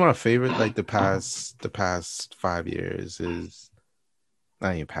my favorite, like, the past 5 years is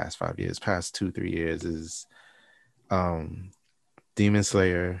not even past 5 years, past 2-3 years is Demon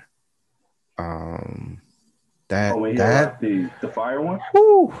Slayer. The fire one.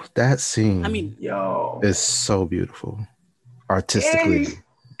 Whew, that scene. I mean, is so beautiful, artistically.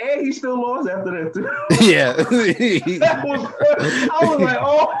 And he still lost after that too. Yeah, I was like,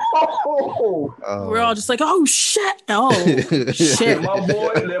 oh. We're all just like, oh shit, shit. My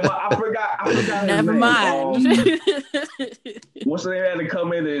boy, I forgot. Never mind. Once they had to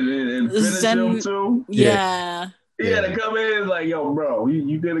come in and finish him too. Yeah. He had to come in and like, yo, bro,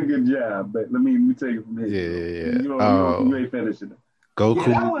 you did a good job, but let me take it from here. Yeah. You ain't finishing it.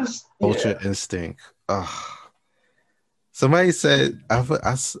 Goku, Ultra Instinct. Somebody said, I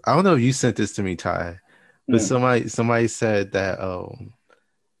don't know if you sent this to me, Ty, but somebody said that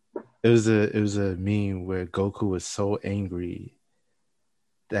it was a meme where Goku was so angry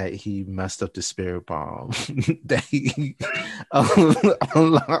that he messed up the spirit bomb that he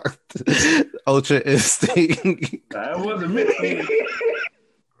unlocked Ultra Instinct. That wasn't me.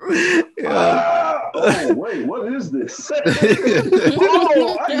 Wait, what is this? I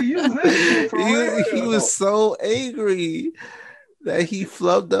can use this. He was so angry that he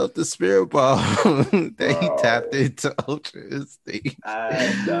flubbed out the spirit bomb that he tapped into Ultra Instinct.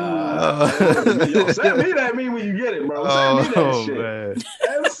 Send me that meme when you get it, bro. Send me that shit. Man.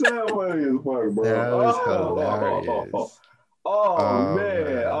 That's so funny as fuck, bro. That was hilarious.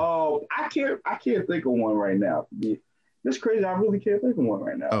 Man. I can't think of one right now. That's crazy. I really can't think of one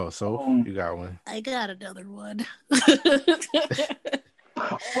right now. Oh, so you got one? I got another one. Wait,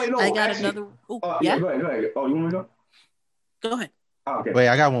 no. I got another. Yeah. Go ahead. Oh, you want me to go? Go ahead. Oh, okay. Wait,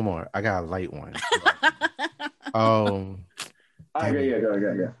 I got one more. I got a light one. Go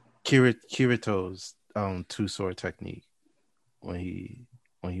ahead. Kirito's two-sword technique when he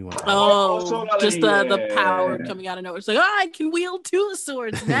went. Just the power coming out of nowhere. It's like, I can wield two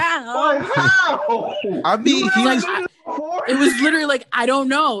swords now. How? I mean, before? It was literally like, I don't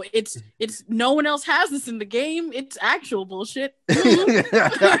know. It's no one else has this in the game. It's actual bullshit. Hey,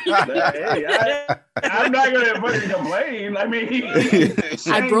 I'm not gonna fucking complain. I mean,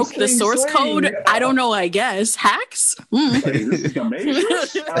 I broke the source code. I don't know. I guess hacks. Like, this is the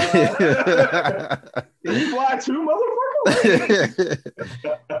Matrix. Can you fly too, motherfucker?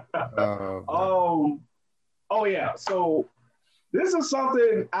 Oh yeah. So this is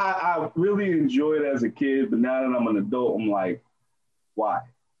something I really enjoyed as a kid, but now that I'm an adult, I'm like, why?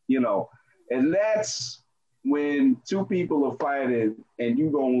 You know, and that's when two people are fighting and you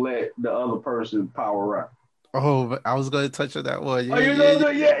gonna let the other person power up. Oh, but I was going to touch on that one. Yeah,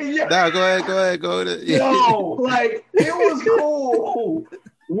 yeah. No, go ahead. Yo, like, it was cool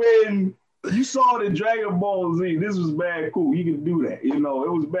when you saw the Dragon Ball Z. This was bad cool. You can do that. You know,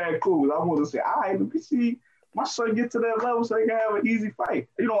 it was bad cool. I want to say, all right, let me see my son get to that level so he can have an easy fight.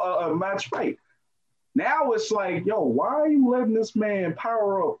 You know, a match fight. Now it's like, yo, why are you letting this man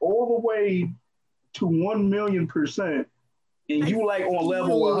power up all the way to 1,000,000% and you like on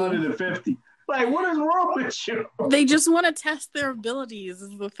level 150? Like, what is wrong with you? They just want to test their abilities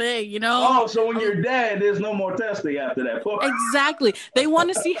is the thing, you know? Oh, so when you're dead, there's no more testing after that point. Exactly. They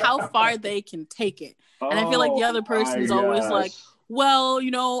want to see how far they can take it. And I feel like the other person's always like, well,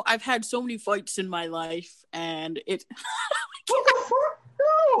 you know, I've had so many fights in my life and it... What the fuck?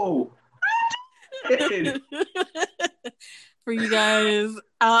 No! For you guys.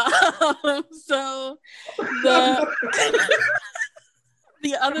 So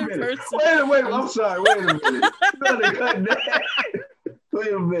the other person. Wait, I'm sorry. Wait a minute.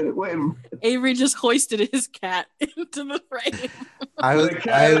 Wait a minute. Avery just hoisted his cat into the frame. The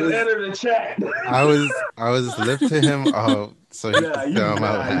cat entered the chat. I was lifting him up so he could come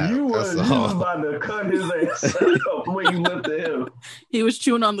out. You was about to cut his ass up when you lifted him. He was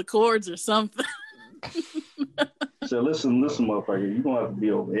chewing on the cords or something. So listen, motherfucker, you're gonna have to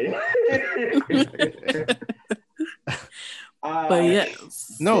be over here. But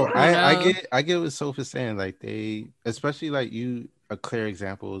yes. No, I get what Sophie's saying. Like they, especially like you, a clear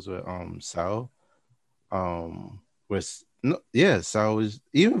example is with Cell. Cell was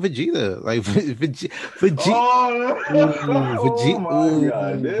even Vegeta. Like Vegeta.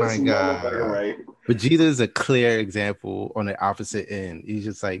 My God. Right. Vegeta is a clear example on the opposite end. He's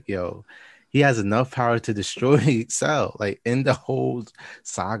just like, yo, he has enough power to destroy Cell. Like end the whole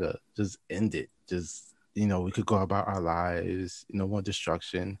saga. Just end it. Just, you know, we could go about our lives, you know, more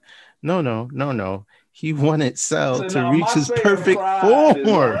destruction. No. He wanted Cell to reach his perfect form.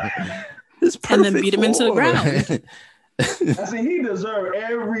 And then beat him into the ground. I see he deserved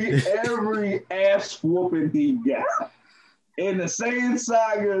every ass whooping he got. In the same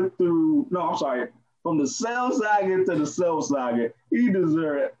saga from the Cell saga to the Cell saga, he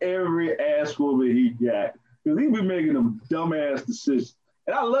deserved every ass whooping he got. Because he was making them dumbass decisions.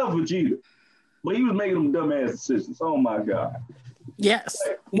 And I love Vegeta. But he was making them dumbass decisions. Oh my God. Yes.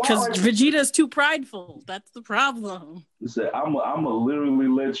 Because Vegeta is too prideful. That's the problem. He said, I'm gonna literally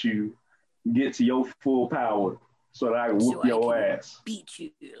let you get to your full power so that I can whoop your ass. Beat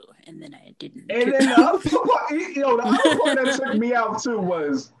you. And then I didn't. And then the other part that took me out too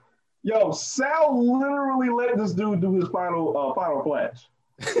was, Cell literally let this dude do his final flash.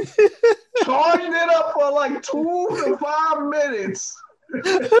 Charged it up for like 2 to 5 minutes.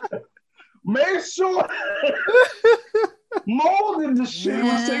 Make sure molded the shit,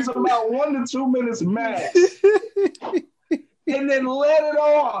 which takes about 1 to 2 minutes max, and then let it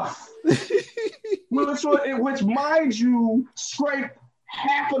off. Which, mind you, scraped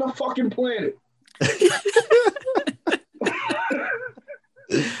half of the fucking planet.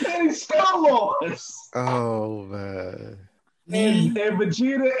 And he still lost. Oh man. And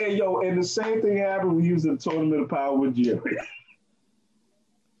Vegeta and the same thing happened when he was in the Tournament of Power with Jerry.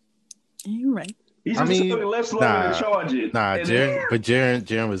 You're right. He just took less longer to charge it. But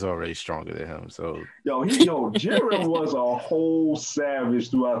Jiren was already stronger than him. So Jiren was a whole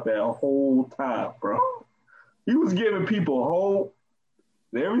savage throughout that whole time, bro. He was giving people hope.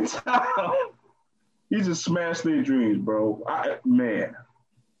 And every time he just smashed their dreams, bro. Man.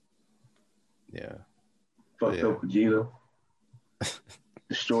 Yeah. Fucked up Vegeta.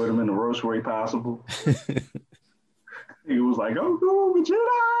 Destroyed him in the worst way possible. He was like, "Oh no, Vegeta,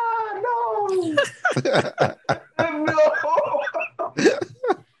 no,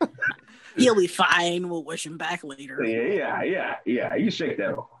 no." He'll be fine. We'll wish him back later. Yeah. You shake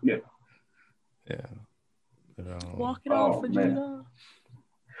that off. Yeah. Walk it off, Vegeta.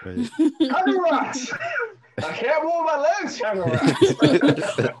 Kakarot. I can't move my legs,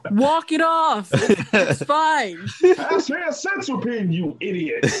 Kakarot. Walk it off. It's fine. That's your centipede, you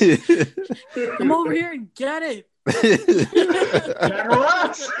idiot. Come over here and get it.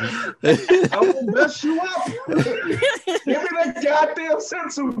 Kakarot, I will mess you up. Give me that goddamn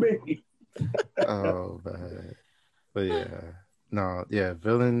Sensui. Oh man, but yeah, no, yeah,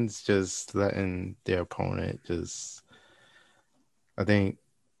 villains just letting their opponent just. I think,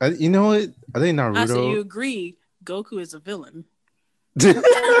 you know what? I think Naruto. I say you agree. Goku is a villain. He is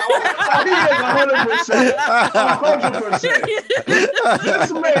 100%. 100%.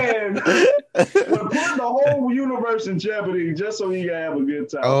 This man would put the whole universe in jeopardy just so he can have a good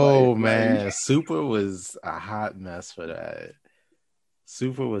time. Oh man, like, Super was a hot mess for that.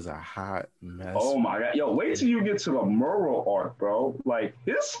 Super was a hot mess. Oh my god. Yo, wait till you get to the Muro arc, bro. Like,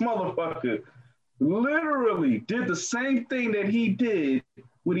 this motherfucker literally did the same thing that he did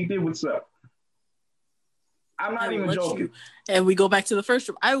when he did with Cell. I'm not even joking. And we go back to the first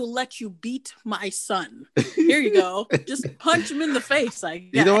room. I will let you beat my son. Here you go. Just punch him in the face, I guess.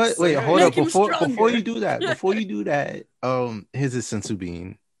 You know what? Wait, hold up. Before you do that, here's a sensu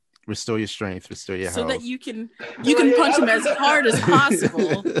bean. Restore your strength, restore your health. So that you can punch him as hard as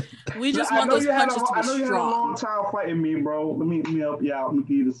possible. We just want those punches to be strong. I know you had a long time fighting me, bro. Let me help you out. Let me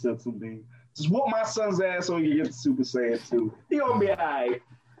give you the sensu bean. Just whoop my son's ass so he can get the Super Saiyan 2. He gonna be all right.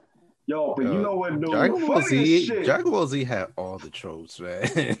 Yo, but you know what, dude? Dragon Ball Z had all the tropes,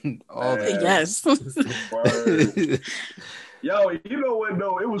 man. Yes. Yo, you know what,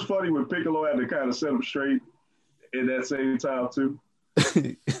 though? It was funny when Piccolo had to kind of set him straight in that same time, too.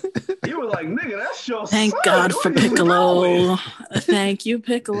 He was like, nigga, that's your Thank son. God for Piccolo. Thank you,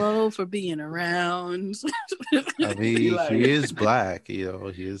 Piccolo, for being around. I mean, he is black, he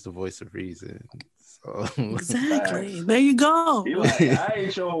is the voice of reason. So. Exactly. There you go. He like, I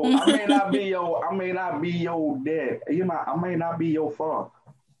may not be your dad. I may not be your father,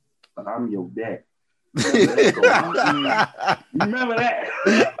 but I'm your dad. Remember that?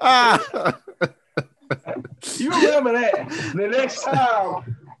 You remember that? The next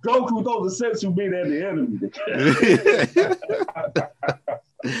time Goku throws the sensu bean at the enemy.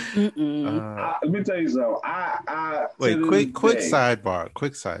 Let me tell you something. Wait, quick sidebar.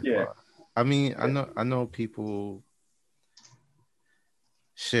 Yeah. I mean, I know people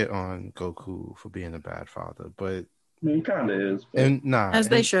shit on Goku for being a bad father, but he kind of is.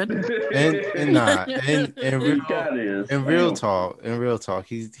 They should. In real talk,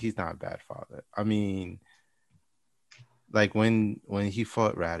 he's not a bad father. I mean, like when he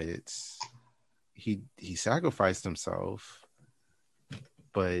fought Raditz, he sacrificed himself,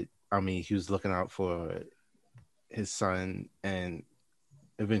 but I mean, he was looking out for his son and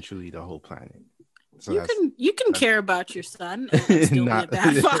eventually the whole planet. So you can care about your son and still be a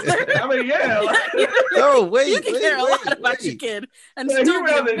bad father. I mean, yeah. No, wait. You can care a lot about your kid and still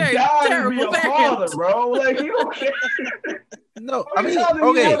be a very terrible father, bro. Like, you don't care. No, I mean,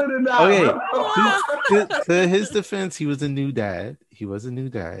 okay. To his defense, he was a new dad.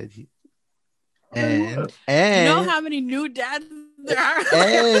 And you know how many new dads there are?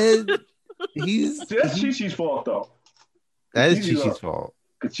 And that's Chi-Chi's fault, though. That is Chi-Chi's fault.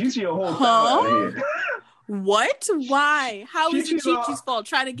 Because Chi-Chi a whole time out here. What? Why? How is it Chi-Chi's fault?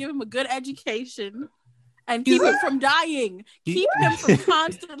 Trying to give him a good education and keep him from dying. Keep him from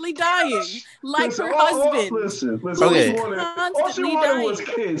constantly dying. Like her husband. Listen. Okay. All she wanted was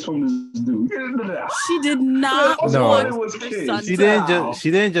kids from this dude. She did not want kids.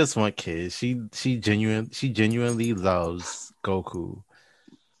 She didn't just want kids. She genuinely loves Goku.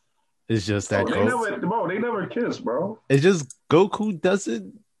 It's just that they never kiss, bro. It's just Goku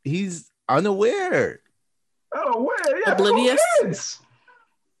doesn't. He's unaware. Yeah, oblivious.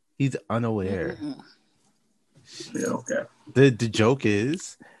 He's unaware. Yeah, okay. The joke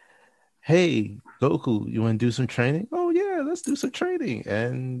is, hey, Goku, you want to do some training? Oh yeah, let's do some training.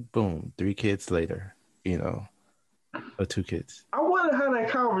 And boom, 3 kids later, or 2 kids. I wonder how that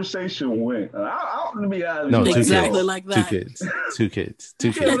conversation went. I'll be honest. No, 2 exactly kids. Like that. 2 kids.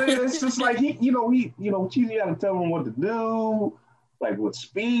 It's just like Chi-Chi got to tell him what to do, like what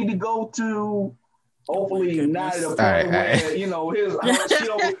speed to go to. Hopefully, not at a point where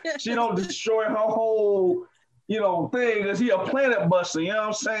she don't destroy her whole thing, because he a planet buster, you know what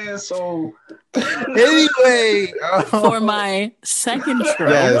I'm saying? So anyway, for my second trope.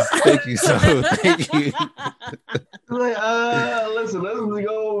 Yes, thank you. Thank you. Listen, let's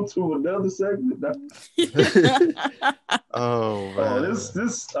go to another segment. Oh man. This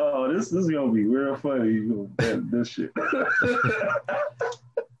is gonna be real funny. This shit.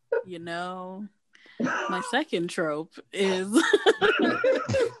 My second trope is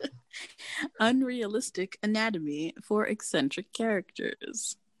unrealistic anatomy for eccentric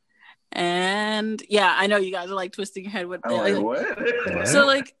characters. And yeah, I know you guys are like twisting your head with what? So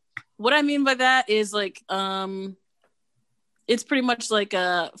like what I mean by that is like it's pretty much like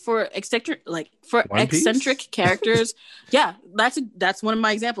for eccentric characters. Yeah, that's one of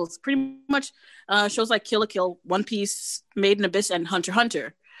my examples. Pretty much shows like Kill la Kill, One Piece, Made in Abyss, and Hunter x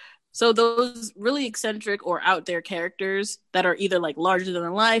Hunter. So those really eccentric or out there characters that are either like larger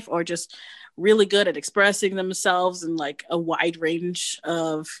than life or just really good at expressing themselves in like a wide range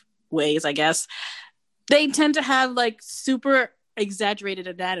of ways, I guess. They tend to have like super exaggerated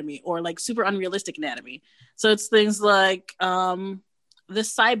anatomy or like super unrealistic anatomy. So it's things like the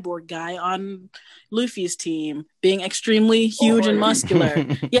cyborg guy on Luffy's team being extremely huge and muscular.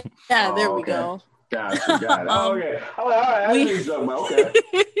 Yeah, there we go. Got it. Okay. All right.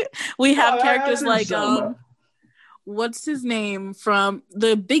 We have characters like what's his name from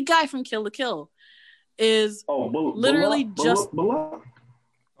the big guy from Kill la Kill is literally just.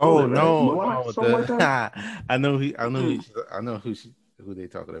 Oh no! I know who they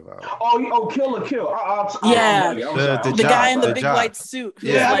talking about. Oh, Kill la Kill. Yeah, the guy in the big white suit.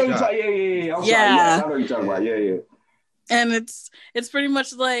 Yeah, I know you're talking about. Yeah. And it's pretty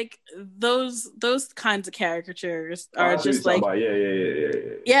much like those kinds of caricatures are just like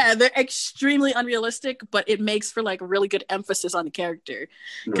yeah, they're extremely unrealistic, but it makes for like a really good emphasis on the character.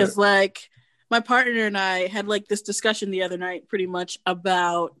 Because like my partner and I had like this discussion the other night pretty much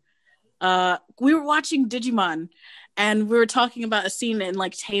about we were watching Digimon and we were talking about a scene in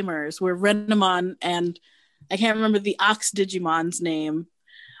like Tamers where Renamon and I can't remember the Ox Digimon's name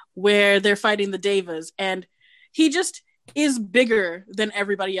where they're fighting the Devas and he just is bigger than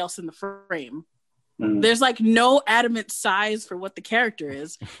everybody else in the frame. There's like no adamant size for what the character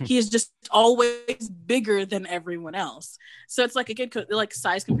is. He is just always bigger than everyone else. So it's like a good like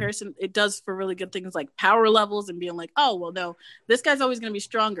size comparison. It does for really good things like power levels and being like, oh well, no, this guy's always going to be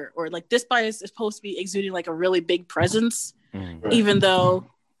stronger, or like this guy is supposed to be exuding like a really big presence, even though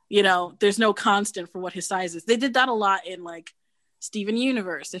there's no constant for what his size is. They did that a lot in like Steven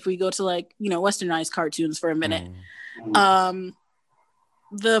Universe. If we go to like westernized cartoons for a minute.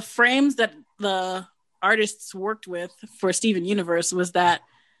 The frames that the artists worked with for Steven Universe was that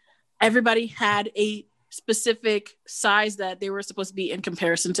everybody had a specific size that they were supposed to be in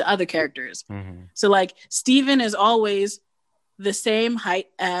comparison to other characters. So like Steven is always the same height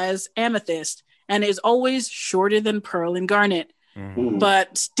as Amethyst and is always shorter than Pearl and Garnet.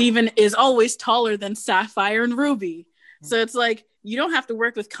 But Steven is always taller than Sapphire and Ruby. So it's like you don't have to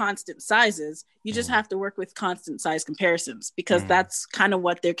work with constant sizes. You just have to work with constant size comparisons because that's kind of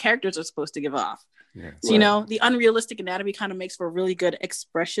what their characters are supposed to give off. So, the unrealistic anatomy kind of makes for a really good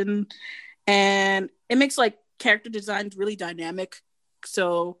expression and it makes like character designs really dynamic.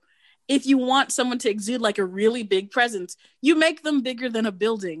 So if you want someone to exude like a really big presence, you make them bigger than a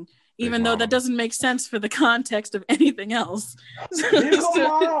building, even though that doesn't make sense for the context of anything else.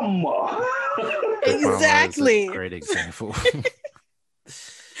 Exactly. Great example.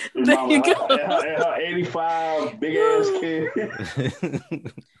 There you go. 85 big ass kid.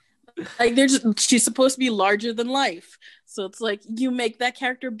 Like she's supposed to be larger than life. So it's like you make that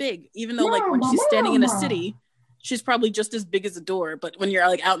character big, even though like when she's standing in a city, she's probably just as big as a door. But when you're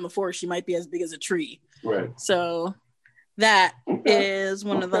like out in the forest, she might be as big as a tree. Right. So that is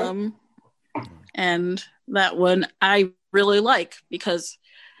one of them. And that one I really like because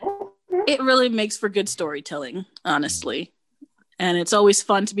it really makes for good storytelling, honestly. And it's always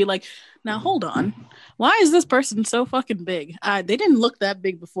fun to be like, now hold on. Why is this person so fucking big? They didn't look that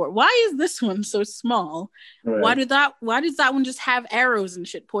big before. Why is this one so small? Right. Why does that one just have arrows and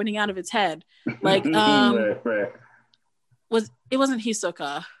shit pointing out of its head? Like it wasn't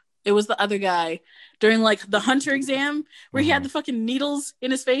Hisoka. It was the other guy during like the Hunter exam where he had the fucking needles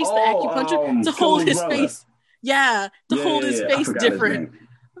in his face, the acupuncture to hold his face. Yeah, hold his face different.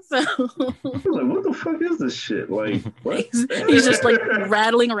 So like, what the fuck is this shit? Like, what? He's just like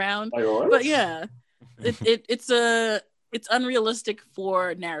rattling around. Like, but yeah, it's unrealistic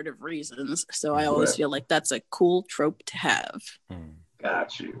for narrative reasons. So I always feel like that's a cool trope to have.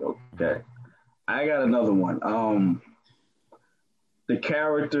 Got you. Okay, I got another one. The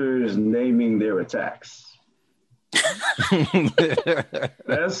characters naming their attacks.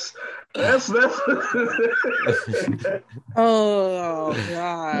 that's oh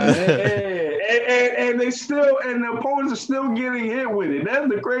god. And they still, and the opponents are still getting hit with it. That's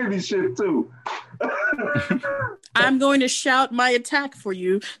the crazy shit too. I'm going to shout my attack for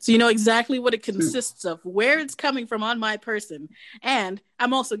you so you know exactly what it consists of, where it's coming from on my person, and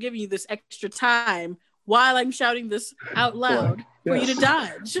I'm also giving you this extra time while I'm shouting this out loud for you to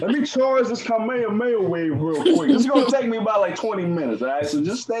dodge. Let me charge this Kamehameha wave real quick. It's going to take me about like 20 minutes, all right? So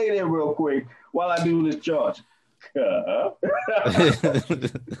just stay there real quick while I do this charge.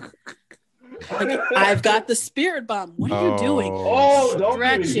 Like, I've got the spirit bomb. What are you doing? Oh, don't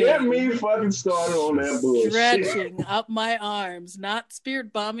even Stretching. get me fucking started on that bullshit. Stretching up my arms, not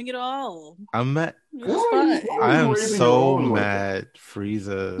spirit bombing at all. I'm mad. It's fine. I am raising so your arms like mad.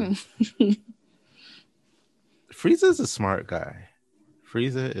 Frieza's a smart guy.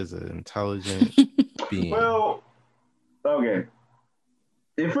 Frieza is an intelligent being. Well, okay.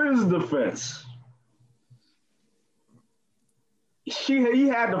 In Frieza's defense, he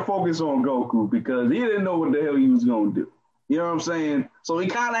had to focus on Goku because he didn't know what the hell he was going to do. You know what I'm saying? So he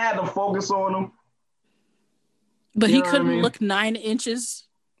kind of had to focus on him. But You he know what couldn't I mean? look 9 inches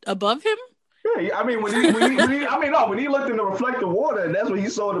above him? Yeah, I mean, when he looked in the reflective water, and that's when he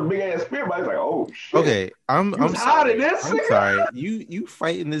saw the big ass spirit bomb. He's like, "Oh shit!" Okay, I'm hot sorry. in this. I'm sorry. You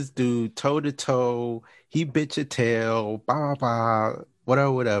fighting this dude toe to toe. He bit your tail. Blah blah blah.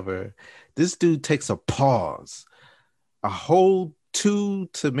 Whatever. This dude takes a pause, a whole 2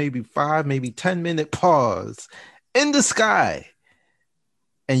 to maybe 5, maybe 10-minute pause in the sky,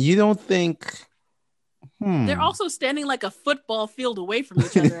 and you don't think. They're also standing like a football field away from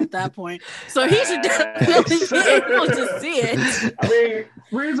each other at that point. So he should definitely be able to see it. I mean,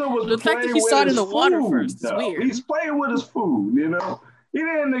 Frieza was The fact that playing he with saw it in his the water food, first is though. weird. He's playing with his food, you know. He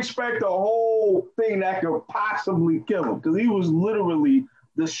didn't expect a whole thing that could possibly kill him because he was literally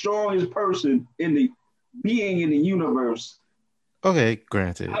the strongest person in the universe Okay,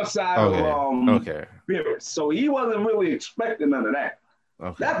 granted. outside Okay. Beerus. So he wasn't really expecting none of that.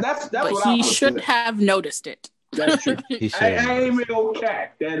 Okay. That's But what I he would should say. have noticed it. That's true. He should. I ain't even no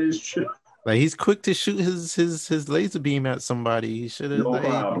cat. That is true. Like he's quick to shoot his laser beam at somebody. He should have. No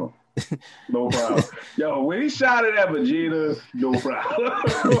problem. No problem. Yo, when he shot it at Vegeta, no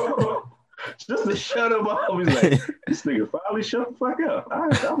problem. Just to shut him up. He's like, this nigga finally shut the fuck up.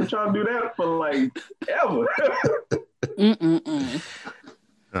 I've been trying to do that for like ever.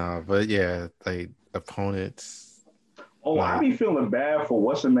 But yeah, like opponents. Oh, I be feeling bad for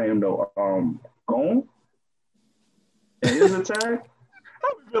what's the name though? Gon? And his attack?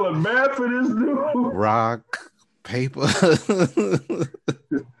 I be feeling bad for this dude. Rock, paper.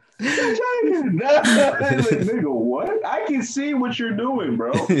 Nigga, what? I can see what you're doing,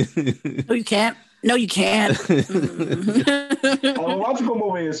 bro. No, you can't. No, you can't. Oh, why don't you come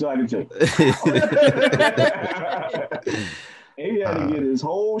over here so I can check? He had to get his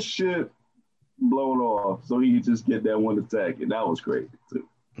whole shit blown off so he could just get that one attack, and that was crazy too.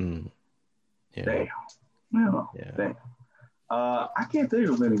 Yeah. Damn. No. Yeah. Damn. I can't think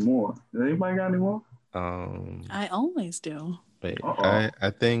of any more. Does anybody got any more? I always do. Wait, Uh-oh. I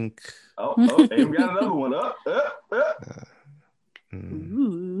think. Hey, we got another one.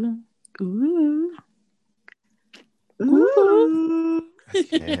 Ooh. Ooh. Ooh. I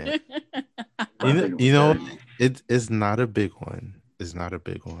can't. You know, it's not a big one. It's not a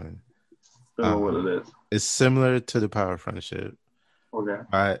big one. Don't know what it is. It's similar to the Power of Friendship. Okay.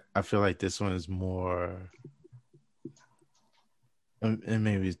 I feel like this one is more, and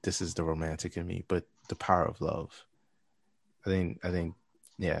maybe this is the romantic in me, but the Power of Love. I think,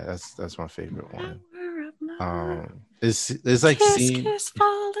 yeah, that's my favorite one. It's like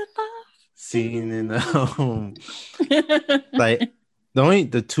seeing in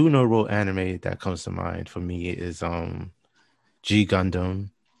like the 2 notable anime that comes to mind for me is G Gundam.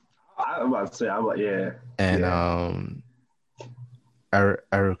 I was about to say, yeah. And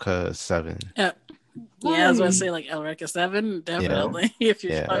Eureka 7. Yeah, I was going to say like Eureka 7, definitely. If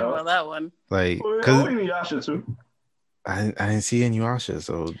you're talking about that one, like because Inuyasha too. I didn't see Inuyasha,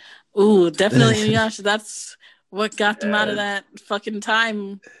 so definitely Inuyasha. That's what got them out of that fucking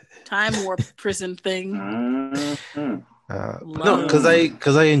time warp prison thing. No, because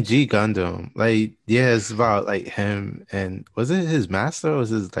I in G Gundam, like it's about like him and was it his master or was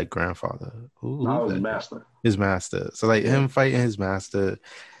his like grandfather? No, his master. His master. So like him fighting his master.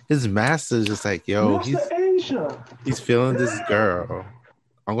 His master's just like, yo, he's feeling this girl.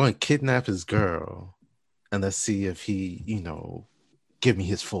 I'm going to kidnap his girl, and let's see if he, give me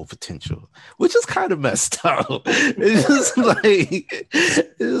his full potential, which is kind of messed up. It's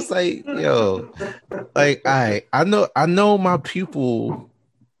just like, yo, like I know my pupil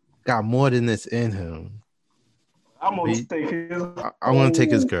got more than this in him. I'm gonna take his. I'm gonna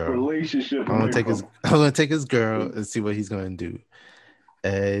take his girl. Relationship. I'm gonna take his girl and see what he's gonna do.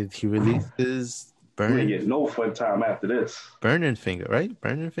 And he releases Burning. Get no fun time after this. Burning Finger, right?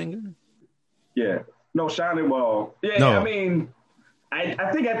 Burning Finger. Yeah. No, Shining Ball. Yeah. No. I mean,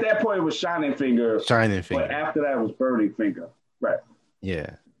 I think at that point it was Shining Finger. Shining Finger. But after that it was Burning Finger. Right.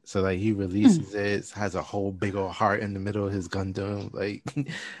 Yeah. So like he releases it, has a whole big old heart in the middle of his Gundam. Like,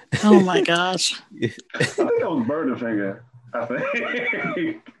 oh my gosh. I think it was Burning Finger. I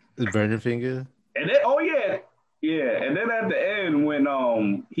think. Burning Finger. And then, oh yeah, yeah. And then at the end, when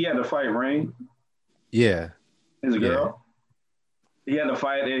he had to fight Rain, Yeah. his Yeah. girl, he had to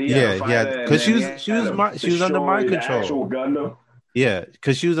fight. Because she was under mind control. Actual Gundam. Yeah,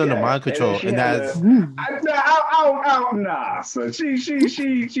 because she was under mind control, and that's nah. So she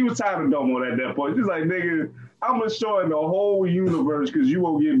was tired of Domo at that point. She's like, nigga, I'm gonna show in the whole universe because you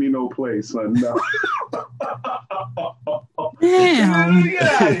won't give me no place, son. No. Damn.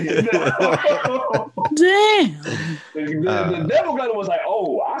 Damn. The Devil Gunner was like,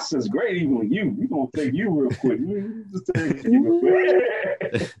 oh, Asa's great even with you. We gonna take you real quick. Just take you real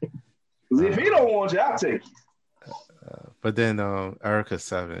quick. Because if he don't want you, I'll take you. But then Erica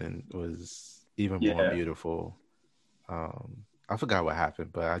 7 was even more beautiful. I forgot what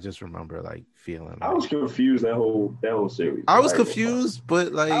happened, but I just remember like feeling. I was confused that whole series. I was confused,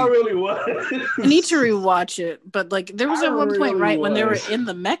 but like I really was. I need to rewatch it, but like there was at one point, right, when they were in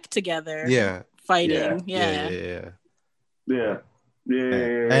the mech together, fighting, yeah. That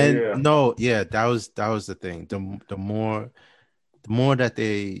was the thing. The more that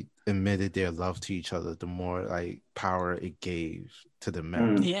they admitted their love to each other, the more like power it gave to the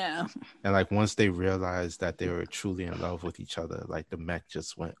mech. Yeah. And like once they realized that they were truly in love with each other, like the mech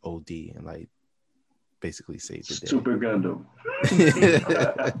just went OD and like basically saved the day. Super Gundam.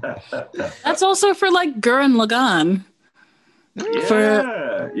 That's also for like Gurren Lagann.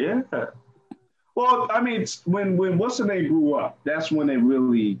 Yeah. Well, I mean, when what's the name grew up, that's when they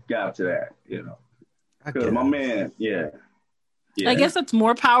really got to that, you know. Because my man, I guess it's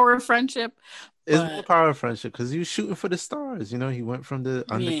more power of friendship. It's more power of friendship because he was shooting for the stars. You know, he went from the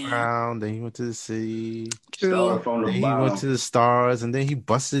underground, then he went to the city. True. Then he went to the stars, and then he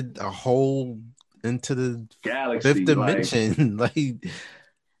busted a hole into the galaxy, fifth dimension. Like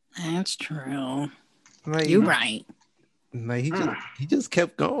that's true. Like, you're right. Like he just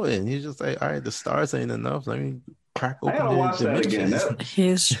kept going. He's just like, all right, the stars ain't enough. Let me crack open the dimensions.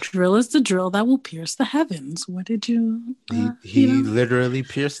 His drill is the drill that will pierce the heavens. What did you? He literally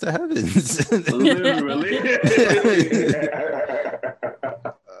pierced the heavens. Literally.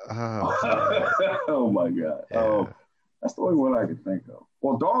 Oh my god. Yeah. Oh, that's the only one I can think of.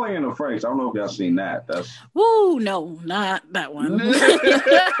 Well, Darling in the Franxx. I don't know if y'all seen that. That's no, not that one.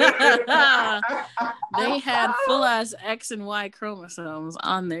 They had full ass X and Y chromosomes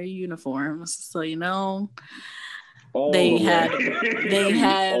on their uniforms, so you know. They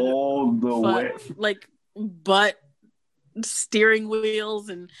had all the way, like butt steering wheels,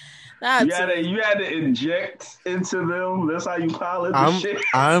 and that's you had to inject into them. That's how you pilot the shit.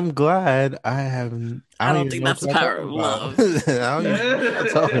 I'm glad I haven't. I don't think that's the power of love. I don't know what I'm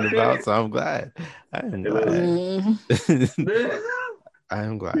talking about, so I'm glad. I am glad. I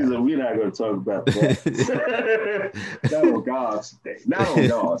am glad. He's like, we're not going to talk about that. Not on God's day. Not on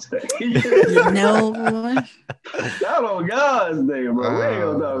God's day. You know what? Not on God's day, bro. We ain't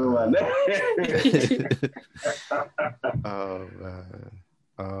going to talk about that. Oh, man.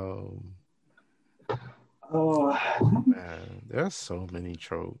 Oh, man. There are so many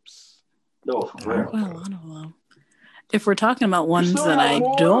tropes. No, for real. A lot of them. If we're talking about ones that I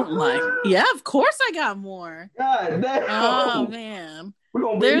don't like, yeah, of course I got more. God damn. Oh man.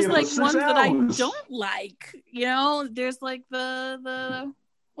 There's like ones that I don't like. You know, there's like the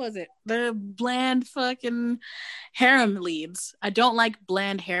what was it? The bland fucking harem leads. I don't like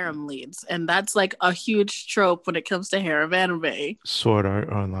bland harem leads, and that's like a huge trope when it comes to harem anime. Sword Art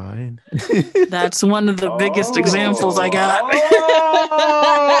Online. That's one of the biggest examples I got.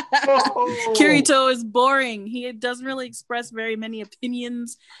 Kirito is boring. He doesn't really express very many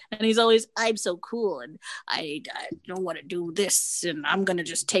opinions, and he's always, I'm so cool, and I don't want to do this, and I'm gonna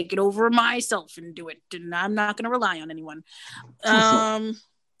just take it over myself and do it, and I'm not gonna rely on anyone.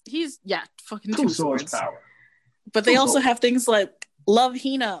 He's fucking two swords power. But they also have things like Love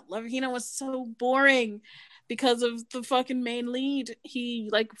Hina. Love Hina was so boring because of the fucking main lead. He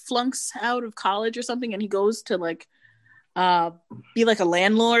like flunks out of college or something, and he goes to like be like a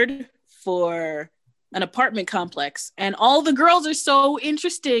landlord for an apartment complex, and all the girls are so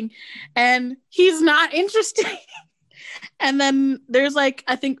interesting and he's not interesting. And then there's like,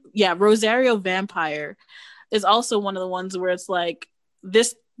 I think Rosario Vampire is also one of the ones where it's like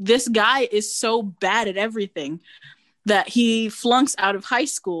this guy is so bad at everything that he flunks out of high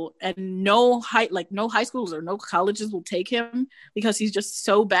school, and no high schools or no colleges will take him because he's just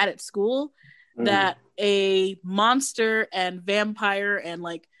so bad at school that a monster and vampire and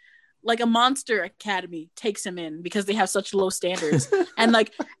like a monster academy takes him in because they have such low standards. And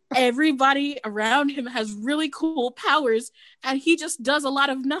like everybody around him has really cool powers and he just does a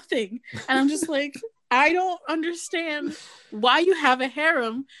lot of nothing. And I'm just like, I don't understand why you have a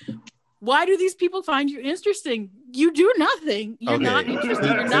harem. Why do these people find you interesting? You do nothing. You're Okay. not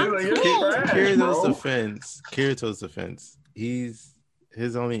interesting. You're not cool. Kirito's defense.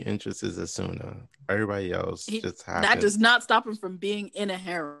 His only interest is Asuna. Everybody else just happens. That does not stop him from being in a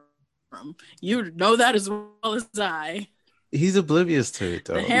harem. You know that as well as I. He's oblivious to it,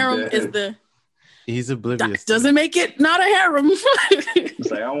 though. The harem is the. He's oblivious. That doesn't make it not a harem. It's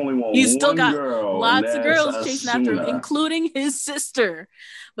like, I only want He's still one got girl, lots of girls Asuna. chasing after him, including his sister.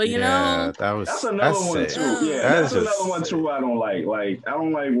 But you know, that's another one too. Yeah, that's another one too. I don't like. Like, I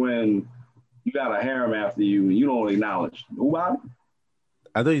don't like when you got a harem after you and you don't acknowledge nobody.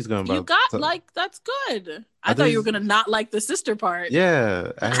 I thought he was going to. You got like that's good. I thought you were gonna not like the sister part.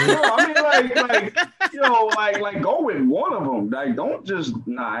 Yeah, I mean, like go with one of them. Like, don't just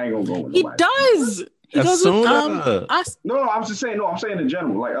I ain't gonna go with nobody. He does. He goes with No, I'm just saying. No, I'm saying in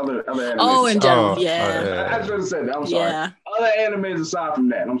general, like other animes. Oh, in general, yeah. I just said that. I'm sorry. Yeah. Other animes aside from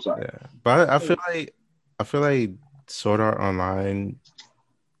that, I'm sorry. Yeah. But I feel like Sword Art Online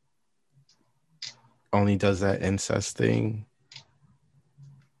only does that incest thing.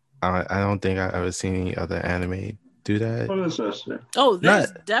 I don't think I've ever seen any other anime do that. What is that? Oh,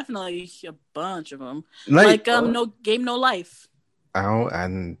 there's definitely a bunch of them. Like No Game No Life. I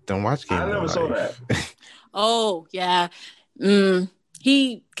don't watch Game. I never saw that. Oh yeah,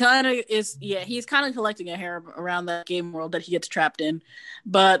 he kind of is. Yeah, he's kind of collecting a harem around that game world that he gets trapped in.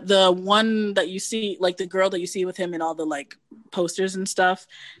 But the one that you see, like the girl that you see with him in all the like posters and stuff,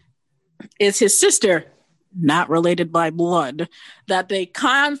 is his sister. Not related by blood, that they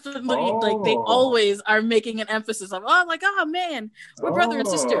constantly like they always are making an emphasis of. Oh, like, oh man, we're brother and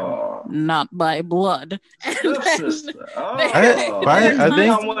sister, not by blood. I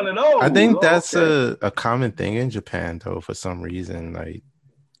think that's a common thing in Japan though, for some reason. Like,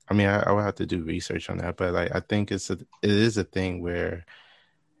 I mean, I would have to do research on that, but like I think it is a thing where,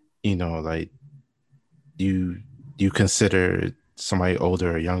 you know, like you consider somebody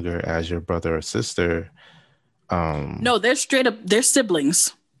older or younger as your brother or sister. No, they're straight up. They're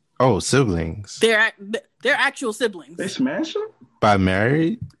siblings. Oh, siblings. They're actual siblings. They smash them by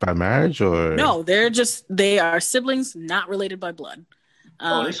marriage or no? They are siblings, not related by blood.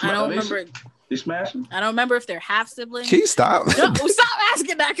 I don't remember. They smash them. I don't remember if they're half siblings. Can you stop? No, stop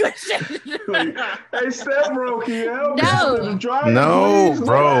asking that question. Hey, step bro, can you help me? No,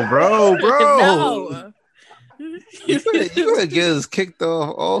 bro. No. You're gonna get us kicked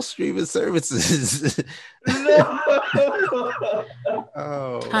off all streaming services.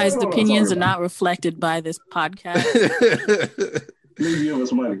 Highest opinions are not reflected by this podcast. Please give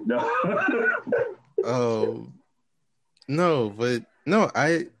us money. No, but no,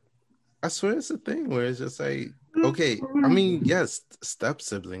 I swear it's a thing where it's just like, okay, I mean, yes, step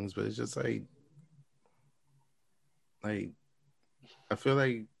siblings, but it's just like I feel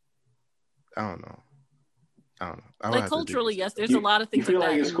like I don't know. Like culturally, yes, there's a lot of things you feel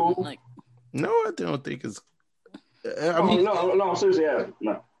like that. It's cool? Like, no, I don't think it's. I mean, no, seriously,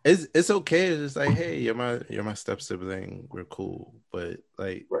 no. It's okay. It's just like, hey, you're my step sibling. We're cool, but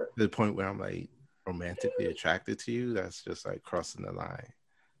like the point where I'm like romantically attracted to you, that's just like crossing the line.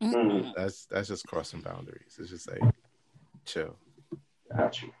 Mm-hmm. That's just crossing boundaries. It's just like chill.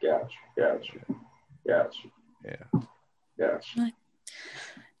 Got you. Yeah.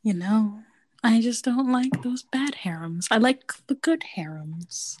 You know. I just don't like those bad harems. I like the good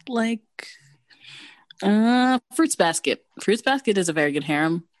harems. Like Fruits Basket. Fruits Basket is a very good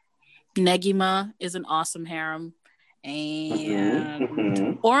harem. Negima is an awesome harem.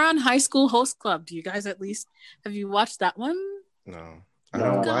 And Ouran High School Host Club. Do you guys have you watched that one? No.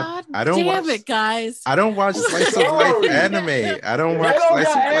 Damn it, guys. I don't watch slice of life anime. I don't watch slice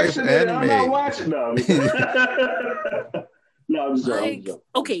of life anime. I'm not watching them. No, I'm joking.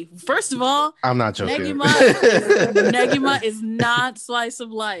 Okay, first of all, I'm not joking. Negima is not slice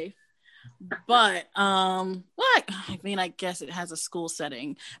of life, but what? I mean, I guess it has a school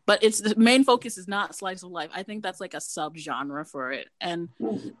setting, but the main focus is not slice of life. I think that's like a subgenre for it. And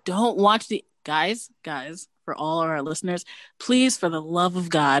don't watch the guys. For all of our listeners, please, for the love of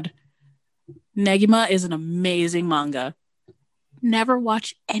God, Negima is an amazing manga. Never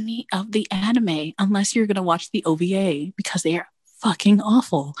watch any of the anime unless you're going to watch the OVA because they are fucking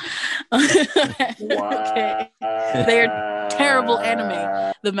awful. Okay. They are terrible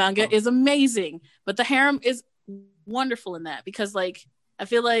anime. The manga is amazing, but the harem is wonderful in that because, like, I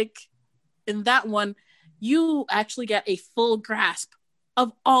feel like in that one, you actually get a full grasp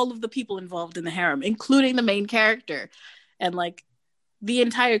of all of the people involved in the harem, including the main character. And, like, the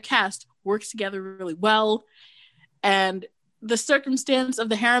entire cast works together really well. And the circumstance of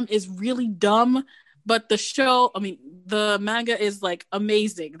the harem is really dumb, But the show, I mean, the manga is like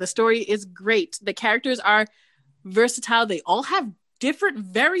amazing. The story is great. The characters are versatile. They all have different,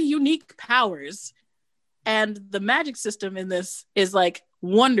 very unique powers. And the magic system in this is like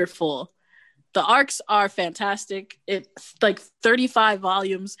wonderful. The arcs are fantastic. It's like 35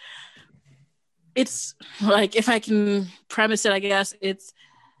 volumes. It's like, if I can premise it, I guess, it's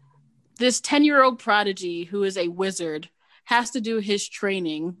this 10-year-old prodigy who is a wizard has to do his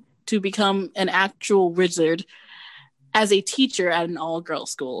training to become an actual wizard as a teacher at an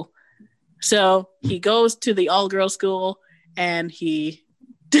all-girls school. So he goes to the all-girls school and he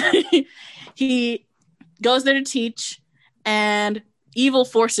he goes there to teach, and evil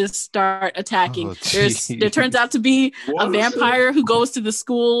forces start attacking. There turns out to be a vampire who goes to the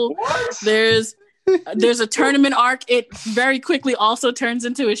school. What? There's a tournament arc. It very quickly also turns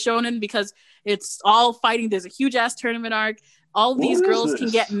into a shonen because it's all fighting. There's a huge ass tournament arc. All of these girls can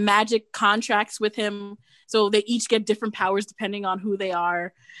get magic contracts with him, so they each get different powers depending on who they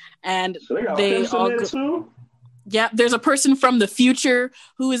are, and So they all go. too? Yeah, there's a person from the future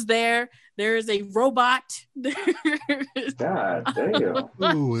who is there. There is a robot. God damn. Oh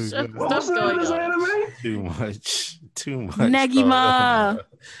my God. What's the name of this anime? Too much. Negima.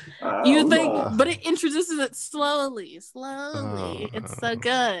 You think, know. but it introduces it slowly. It's so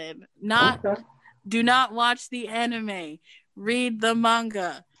good. Do not watch the anime. Read the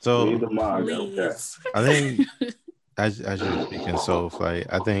manga, So Read the manga. please. I think as you're speaking, so like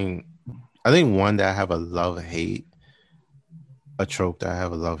I think one that I have a trope that I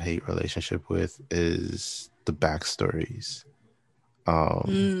have a love-hate relationship with is the backstories.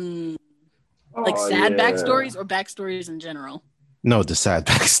 Like sad backstories or backstories in general? No, the sad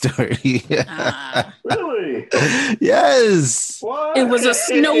backstory. Really? Yes. What? It was a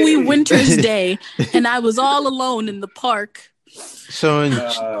snowy winter's day, and I was all alone in the park. Showing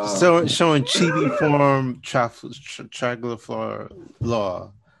chibi form Tragler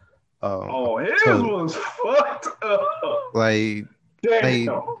law. His was fucked up. Like Damn.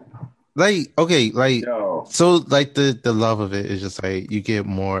 okay, like Yo. so like the love of it is just like you get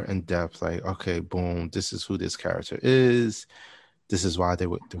more in depth. Like, okay, boom, this is who this character is. This is why they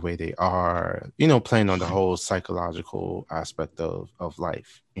the way they are. You know, playing on the whole psychological aspect of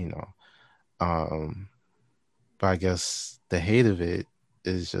life. You know, but I guess the hate of it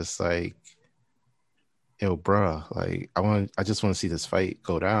is just like, yo, bruh, like I just want to see this fight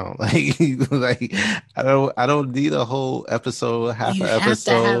go down. Like I don't need a whole episode, half You an have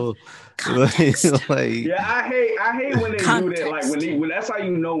to have episode. like Yeah, I hate when they do that. Like when that's how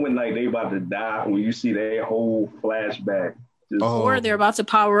you know when like they about to die, when you see their whole flashback. Just, Or they're about to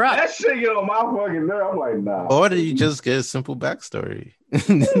power up. that shit get on my fucking nerve. I'm like, nah. or do you just get a simple backstory?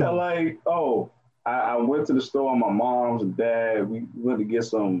 Yeah, like, I went to the store with my mom's and dad. We went to get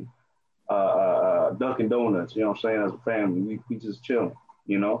some Dunkin' Donuts, you know what I'm saying, as a family. We just chilling,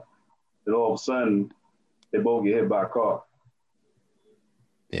 you know? And all of a sudden, they both get hit by a car.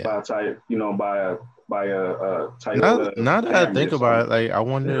 Yeah. By a type, you know, by a Toyota. Now that I think Camry or about it, something. like I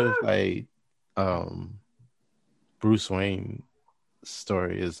wonder if like Bruce Wayne's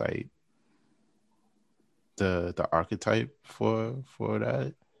story is like the archetype for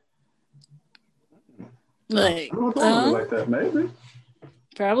that. Like, I don't know, like that, maybe.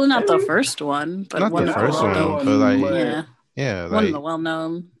 probably not the Maybe. first one, but Not one the of first one, well-known. but like Yeah, yeah, one of like the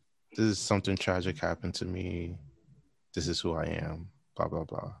well-known. this is something tragic happened to me. This is who I am. Blah blah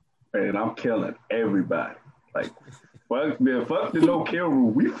blah. And I'm killing everybody. Like, fuck the no kill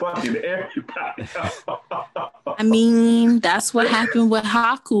rule. We fucking everybody. I mean, that's what happened with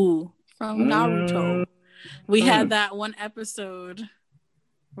Haku from Naruto. We had that one episode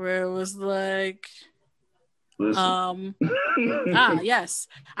where it was like, Listen. yes,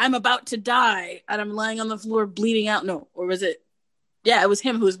 I'm about to die and I'm lying on the floor bleeding out. No, or was it? Yeah, it was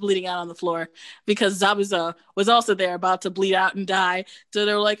him who was bleeding out on the floor because Zabuza was also there about to bleed out and die. So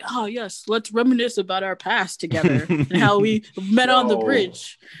they were like, oh, yes, let's reminisce about our past together and how we met on the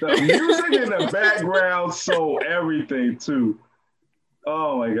bridge. The music in the background sold everything, too.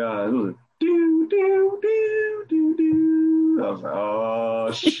 Oh, my God. It was like, do, do, do, do, do. I was like,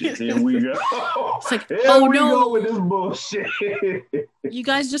 oh, shit, here we go. It's like, Here oh, we no. go with this bullshit. You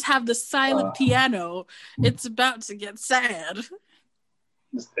guys just have the silent piano. It's about to get sad.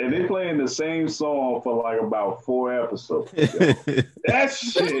 And they playing the same song for like about 4 episodes. That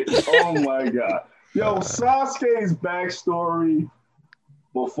shit, oh my God. Yo, Sasuke's backstory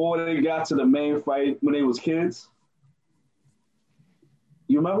before they got to the main fight when they was kids.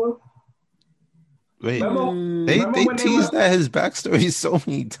 You remember? Wait, Remember they when they teased were- that his backstory so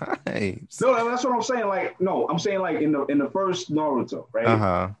many times. No, that's what I'm saying. Like, no, I'm saying like in the first Naruto,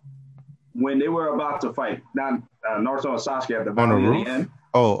 right? when they were about to fight, not Naruto and Sasuke at the On the Valley of roof? the End.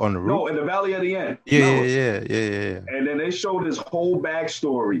 Oh, on the roof? No, in the Valley of the End. Yeah, No. yeah. And then they showed his whole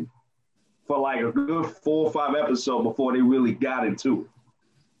backstory for like a good 4 or 5 episodes before they really got into it.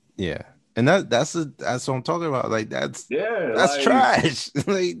 Yeah. And that's what I'm talking about. Like that's like, trash.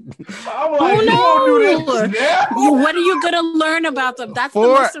 Like, I'm like, you won't do this now? What are you gonna learn about them? That's 4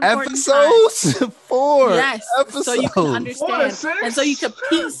 the most important episodes. Time. 4 yes, episodes. so you can understand, 4 to 6? and so you can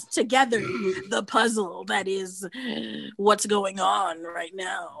piece together the puzzle that is what's going on right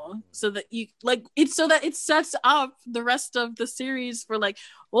now. So that you like it's so that it sets up the rest of the series for like,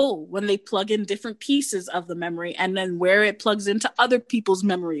 oh, when they plug in different pieces of the memory, and then where it plugs into other people's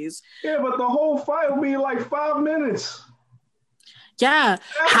memories. Yeah, but the whole fight will be like 5 minutes. Yeah.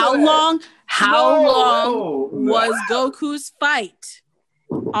 After How that. long No. was Goku's fight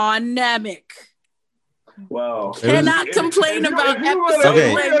on Namek? Wow. Cannot complain about episodes.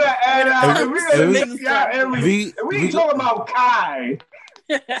 Okay. If we talk about Kai,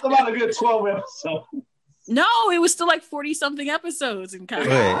 it's about a good 12 episodes. No, it was still like 40 something episodes in Kai.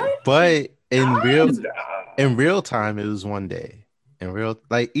 Okay, but in real time, it was one day. In real,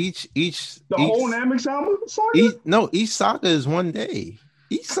 like each whole Namek saga. Each saga is one day.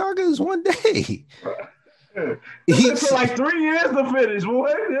 Each saga is one day. It took like 3 years to finish.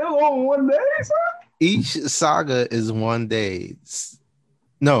 What? They're on one day, son? Each saga is one day.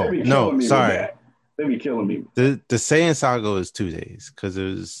 No, sorry. They be killing me. The Saiyan saga is 2 days because it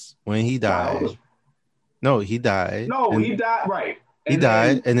was when he died. Wow. No, he died. No, he died. Right. He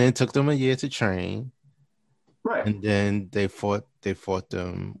died, and then it took them a year to train. Right. And then they fought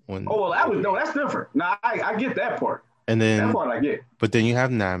them when. Oh well, that's different. No, I get that part. And then that part I get. But then you have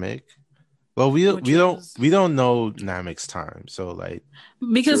Namek. Well, we don't know Namek's time, so like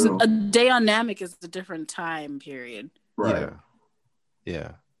because a day on Namek is a different time period. Right.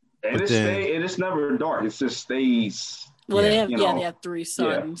 Yeah. And it's never dark. It just stays. Well, they have 3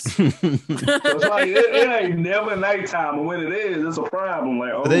 suns. So it's like it ain't never nighttime, and when it is, it's a problem.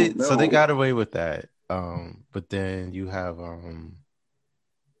 Like they got away with that. But then you have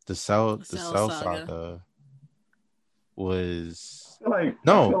the Cell saga was I'm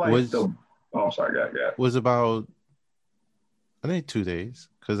sorry, yeah. Was about I think 2 days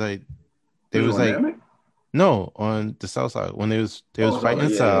because they was like Namek? No, on the Cell saga when they was fighting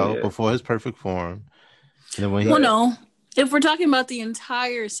Cell before his perfect form. And then when no. If we're talking about the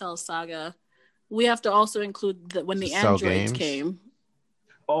entire Cell saga, we have to also include when the androids came.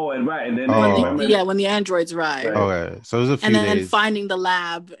 Oh, and right, and then when the androids arrived. Right. Okay, so it was a few days. And then days. Finding the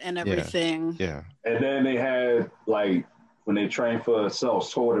lab and everything. Yeah. And then they had like when they trained for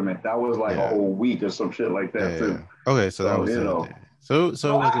Cell's tournament, that was like a whole week or some shit like that too. Yeah. Okay, so that was it. So it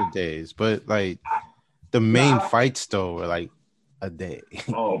wasn't days, but like the main fights though were like a day.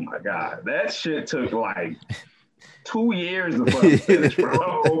 Oh my god, that shit took like 2 years to finish,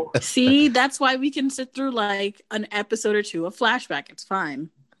 bro. See, that's why we can sit through like an episode or 2 of flashback. It's fine.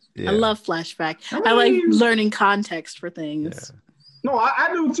 Yeah. I love flashback. I like learning context for things. Yeah. No, I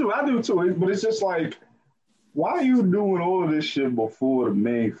do too. But it's just like, why are you doing all of this shit before the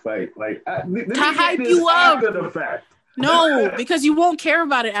main fight? Like, to hype you up after the fact. No, because you won't care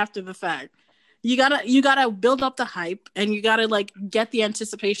about it after the fact. You gotta build up the hype, and you gotta like get the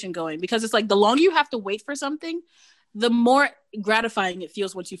anticipation going, because it's like the longer you have to wait for something, the more gratifying it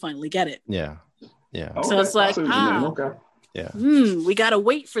feels once you finally get it. Yeah. Okay. So it's like, yeah. We gotta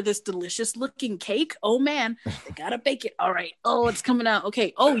wait for this delicious looking cake. Oh man, they gotta bake it. All right. Oh, it's coming out.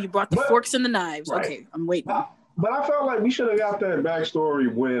 Okay. Oh, you brought the forks and the knives. Right. Okay, I'm waiting. But I felt like we should have got that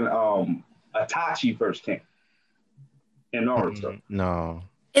backstory when Itachi first came in Naruto. No.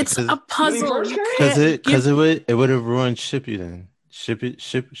 It's a puzzle. Because it would have ruined Shippuden.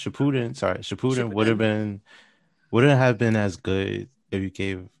 Shippuden wouldn't have been as good if you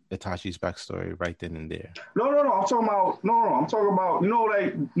gave Itachi's backstory right then and there. No. I'm talking about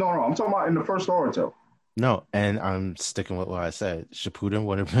in the first Naruto. No, and I'm sticking with what I said. Shippuden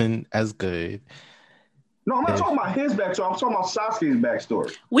would have been as good. No, I'm not talking about his backstory. I'm talking about Sasuke's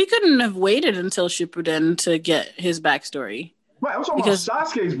backstory. We couldn't have waited until Shippuden to get his backstory. Right, I'm talking about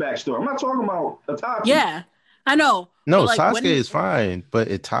Sasuke's backstory. I'm not talking about Itachi. Yeah, I know. No, like, Sasuke is fine, but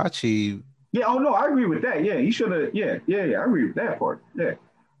Itachi. Yeah, I agree with that. Yeah, he should have. Yeah, I agree with that part. Yeah.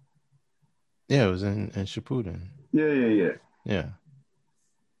 Yeah, it was in Shippuden. Yeah.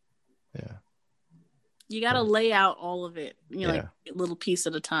 You got to lay out all of it, like a little piece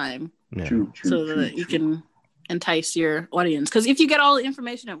at a time. Yeah. True, so that you can entice your audience. Because if you get all the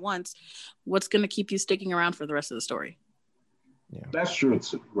information at once, what's going to keep you sticking around for the rest of the story? Yeah, that's true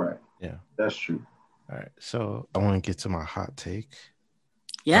too. Right. Yeah, that's true. All right, so I want to get to my hot take.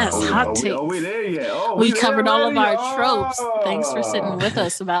 Yes, hot Are takes. we there yet? Oh, We there covered all of already? our tropes. Oh. Thanks for sitting with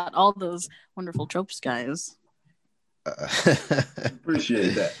us about all those wonderful tropes, guys.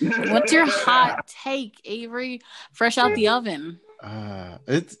 Appreciate that. What's your hot take, Avery? Fresh out the oven.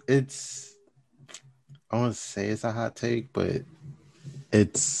 It's I want to say it's a hot take, but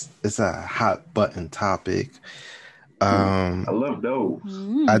it's a hot button topic. I love those.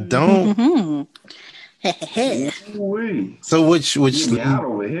 I don't. So which out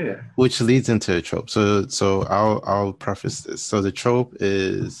over here. Which leads into a trope. So I'll preface this. So the trope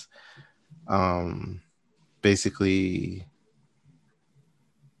is basically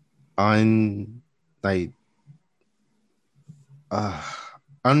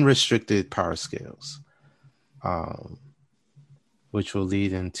unrestricted power scales, which will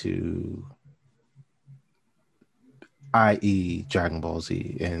lead into i.e. Dragon Ball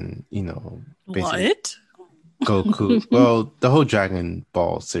Z and what Goku. Well, the whole Dragon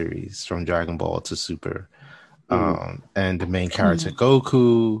Ball series from Dragon Ball to Super, and the main character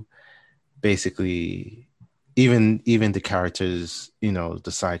Goku, basically, even the characters, the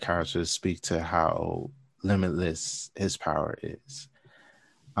side characters speak to how limitless his power is.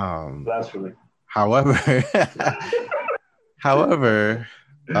 Blasphemy. However,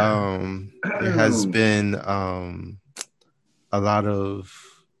 there has been a lot of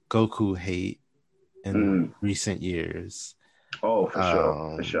Goku hate in recent years. Oh,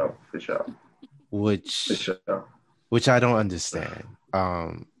 for sure. Which I don't understand.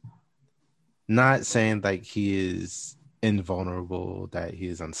 Not saying like he is invulnerable, that he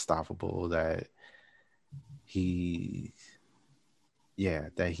is unstoppable, that he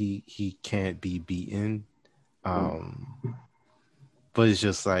can't be beaten. But it's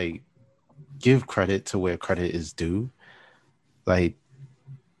just like, give credit to where credit is due. Like,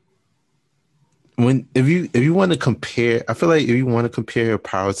 if you want to compare, I feel like if you want to compare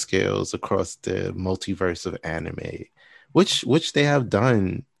power scales across the multiverse of anime, which they have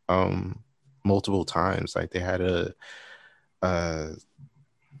done multiple times. Like they had a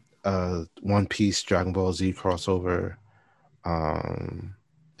One Piece Dragon Ball Z crossover, and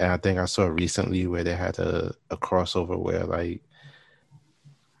I think I saw recently where they had a crossover where like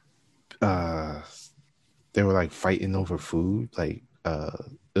they were like fighting over food. Like it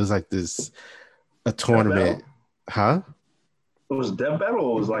was like a tournament. Huh? It was Death Battle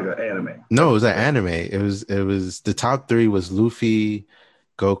or it was like an anime? No, it was an anime. It was the top three was Luffy,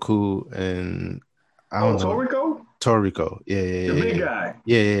 Goku, and I don't know. Toriko. Yeah. The big guy.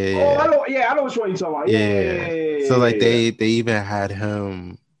 Yeah. Oh, I know which one you're talking about. Yeah. So like they even had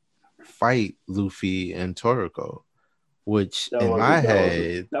him fight Luffy and Toriko, which in my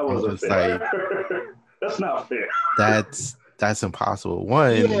head that was fair. Like, that's not fair. That's impossible.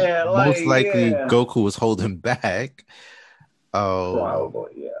 One, most likely Goku was holding back.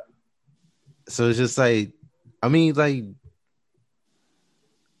 Probably, yeah. So it's just like, I mean,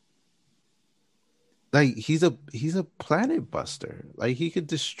 like he's a planet buster. Like he could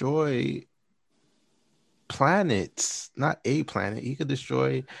destroy planets, not a planet. He could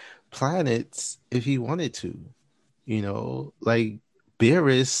destroy planets if he wanted to. Like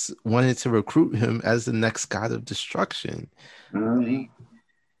Beerus wanted to recruit him as the next god of destruction. So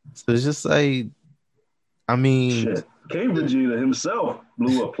it's just like, I mean, shit. King Vegeta himself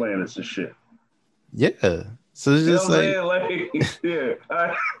blew up planets and shit. Yeah. So it's just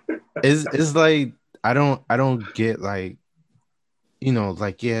it's like I don't get like,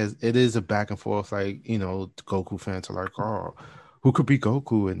 like, yeah, it is a back and forth, like, Goku fans are like, oh, who could be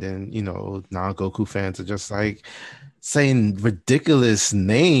Goku? And then, non-Goku fans are just like saying ridiculous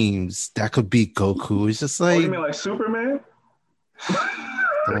names that could be Goku. It's just like, you mean like Superman?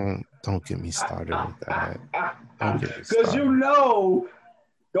 Don't get me started with that. Because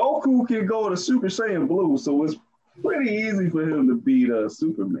Goku can go to Super Saiyan Blue, so it's pretty easy for him to beat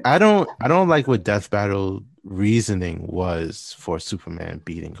Superman. I don't like what Death Battle reasoning was for Superman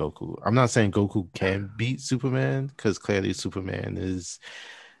beating Goku. I'm not saying Goku can beat Superman, because clearly Superman is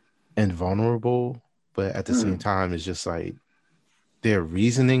invulnerable, but at the same time, it's just like their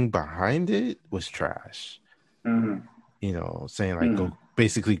reasoning behind it was trash. Saying like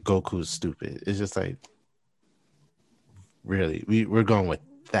basically Goku is stupid. It's just like, really, we're going with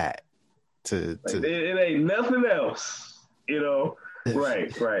that to it ain't nothing else,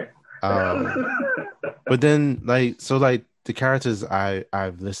 right. But then the characters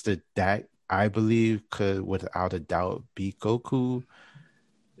I've listed that I believe could without a doubt beat Goku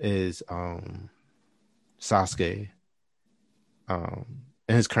is Sasuke in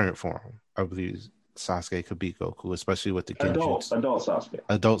his current form. I believe Sasuke could beat Goku, especially with the Adult Sasuke.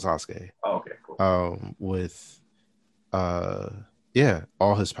 Adult Sasuke. Oh, okay, cool. With Yeah,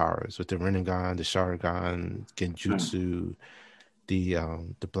 all his powers with the Rinnegan, the Sharingan, Genjutsu,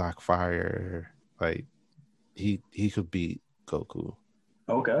 the Black Fire. Like he could beat Goku.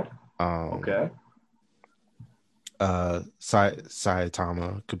 Okay. Um, Okay.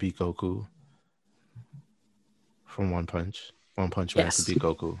 Saitama could beat Goku from One Punch. One Punch Man could Yes. beat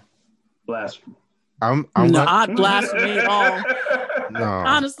Goku. Blasphemy. I'm Not blasphemy at all. no.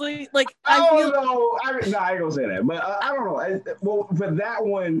 Honestly, like I I feel don't know. I ain't gonna say that, but I don't know. Well, for that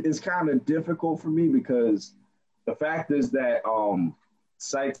one, it's kind of difficult for me because the fact is that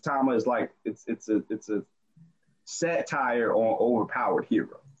Saitama is like it's a satire on overpowered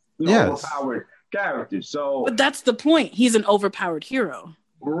hero, Yes. overpowered characters. So, but that's the point. He's an overpowered hero,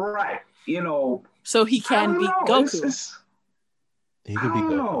 right, so he I can don't beat know. Goku. He could beat I don't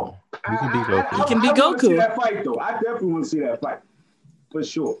Goku. know. He could beat Goku. He can beat I wanna see Goku. that fight though. I definitely want to see that fight for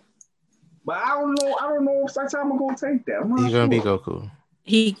sure. But I don't know. I don't know if Saitama gonna take that. He's gonna beat Goku.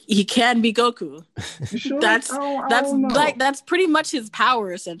 He can beat Goku. You sure? That's I don't know. like that's pretty much his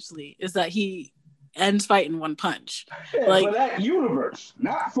power essentially, is that he ends fight in one punch. Yeah, like- for that universe,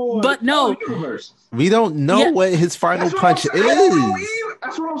 not for But no. other universes. We don't know Yeah. what his final That's what punch I'm saying. I don't know is. either.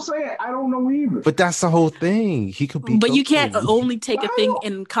 That's what I'm saying. I don't know either. But that's the whole thing. He could beat But Goku. you can't only take a thing Wow.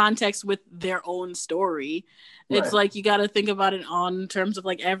 in context with their own story. It's Right. like you got to think about it on terms of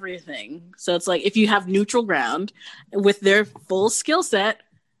like everything. So it's like if you have neutral ground with their full skill set,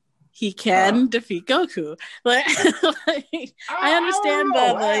 he can defeat Goku. Like, I understand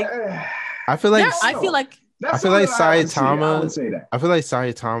that. Like, I feel like I feel like That's I feel like something I would see. I Saitama- would say that. I feel like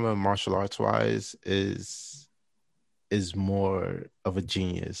Saitama martial arts wise is more of a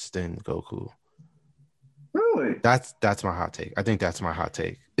genius than Goku. Really? That's my hot take. I think that's my hot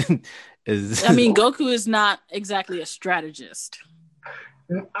take. Is I mean, Goku is not exactly a strategist.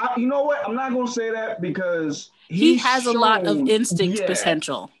 You know what? I'm not gonna say that because He he's has a lot of shown- instinct Yeah.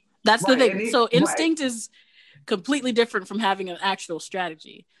 potential. That's Right, the and thing. he- So right. instinct is completely different from having an actual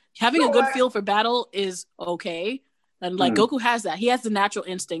strategy. Having a good feel for battle is okay. And like Goku has that. He has the natural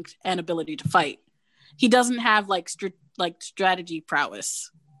instinct and ability to fight. He doesn't have like strategy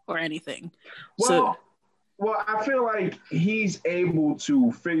prowess or anything. Well, I feel like he's able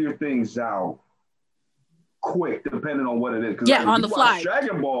to figure things out quick, depending on what it is. 'Cause Yeah, like, on if the you watch fly.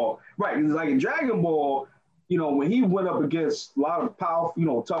 Dragon Ball, right? Because like in Dragon Ball, when he went up against a lot of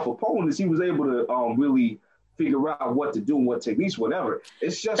powerful, tough opponents, he was able to really figure out what to do and what techniques, whatever.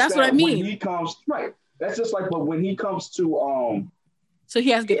 It's just That's that what I mean. when he comes, right? That's just like, but when he comes to So he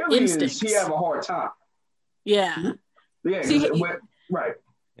has good aliens, instincts. he have a hard time. Yeah. Yeah, See, right.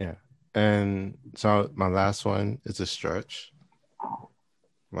 Yeah. And so my last one is a stretch.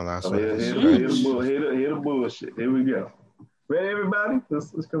 My last one is a stretch. Hear the bullshit. Here we go. Ready, everybody?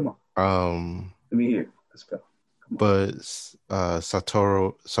 Let's come on. Let me hear. Let's go. But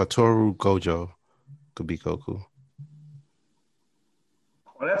Satoru Gojo could be Goku.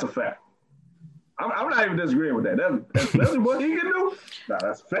 Well, that's a fact. I'm not even disagreeing with that. That's what he can do. Nah,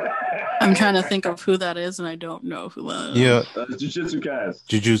 that's a fact. I'm trying to think of who that is, and I don't know who that is. Yeah, Jujutsu Kaisen.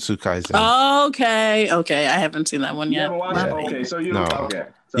 Jujutsu Kaisen. Okay. I haven't seen that one You yet. haven't watched it? Okay, so you No. Okay.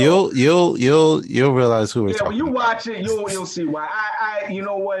 So, You'll realize who we're yeah, talking when you about. watch it, you'll see why. I you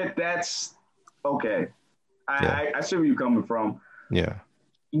know what? That's okay. I see where you're coming from. Yeah.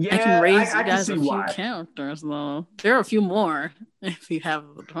 Yeah, I can raise I you can guys see a few why. characters though. There are a few more if you have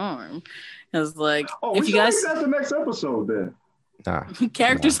the time. Because like Oh, if we you guys should make that the next episode then. Nah.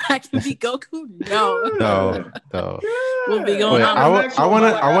 characters that can be Goku, no. No. We'll be Yeah. going Wait, on I Next want one,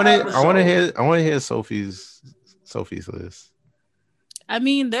 to like, I want episode. to hear Sophie's list. I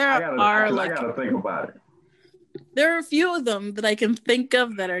mean, there I are gotta think about it. there are a few of them that I can think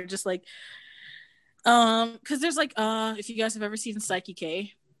of that are just like because there's like if you guys have ever seen Psyche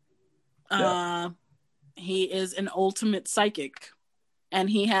K, he is an ultimate psychic, and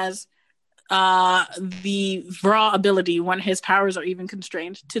he has the raw ability when his powers are even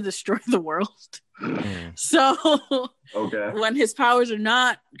constrained to destroy the world. So Okay. when his powers are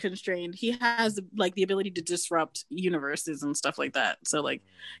not constrained, he has like the ability to disrupt universes and stuff like that. So like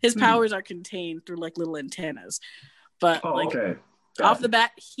his powers are contained through like little antennas. But Oh, like okay. off the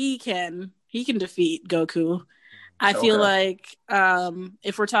bat, he can defeat Goku. I feel like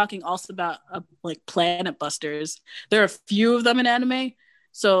if we're talking also about like Planet Busters, there are a few of them in anime.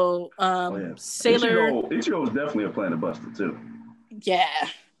 So Sailor Ichigo is definitely a Planet Buster too. Yeah.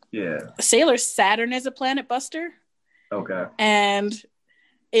 Yeah. Sailor Saturn is a Planet Buster. Okay. And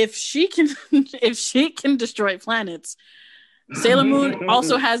if she can destroy planets, Sailor Moon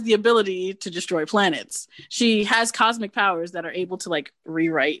also has the ability to destroy planets. She has cosmic powers that are able to like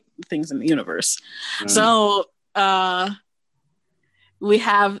rewrite things in the universe. So we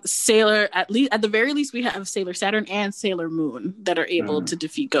have Sailor, at the very least, we have Sailor Saturn and Sailor Moon that are able to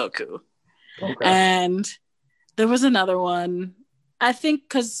defeat Goku. Okay. And there was another one, I think,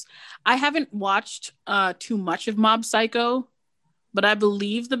 because I haven't watched too much of Mob Psycho, but I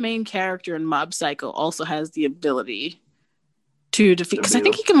believe the main character in Mob Psycho also has the ability to defeat, because I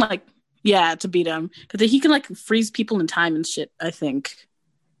think he can to beat him, because he can freeze people in time and shit, I think.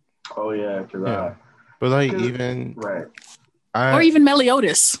 Oh yeah, but even right. Or even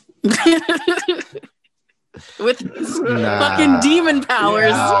Meliodas. With his fucking demon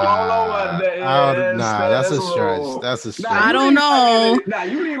powers. That's a stretch. That's a stretch. I don't know.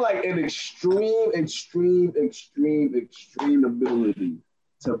 You need an extreme ability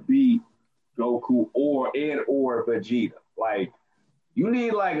to beat Goku or Vegeta. You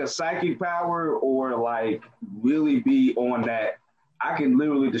need a psychic power or really be on that. I can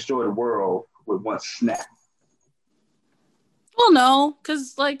literally destroy the world with one snap. Well, no,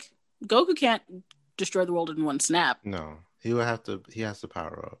 because Goku can't destroy the world in one snap. No, he would have to. He has to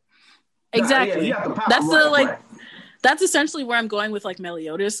power up. Exactly. Yeah, that's that's essentially where I'm going with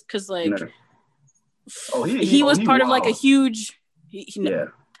Meliodas, because he was part of a huge.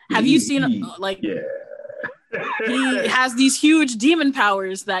 Have you seen he has these huge demon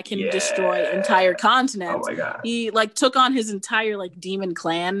powers that can destroy entire continents. Oh my god! He took on his entire demon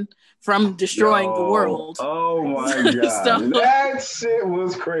clan from destroying the world. Oh my god! That shit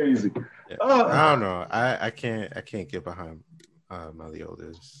was crazy. Yeah. I don't know. I can't get behind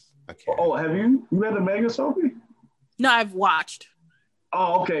Meliodas. I can't. Oh, have you read the manga, Sophie? No, I've watched.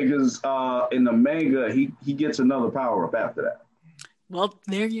 Oh, okay. Because in the manga, he gets another power up after that. Well,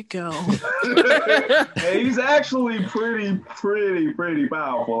 there you go. Hey, he's actually pretty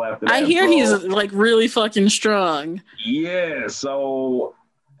powerful after that. I hear he's really fucking strong. Yeah. So.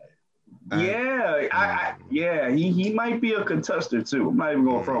 He might be a contester too. I'm not even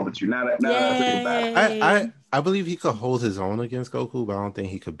going to front with you. Now that I think about it. I believe he could hold his own against Goku, but I don't think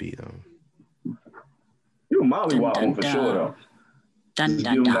he could beat him. You mollywop him for sure though. Dun, Just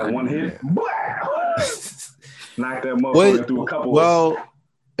dun, give him dun. that one hit. Knock that motherfucker through a couple. Well,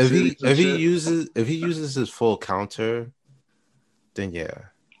 if he uses his full counter, then yeah.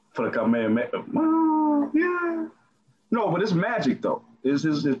 For the Kamehameha. Well, yeah. No, but it's magic though. His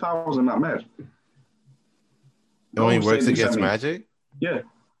powers are not magic. It only works against magic? Yeah.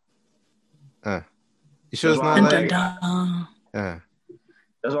 You sure it's not That's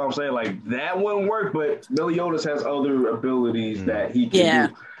what I'm saying. That wouldn't work, but Meliodas has other abilities that he can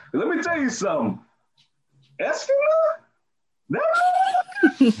do. Let me tell you something. Escana?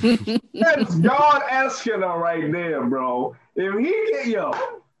 That's God Escana right there, bro. If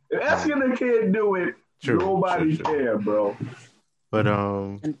Escana can't do it, nobody can, bro. But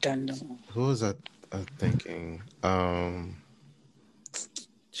who was I thinking?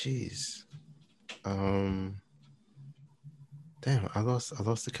 Jeez. Damn, I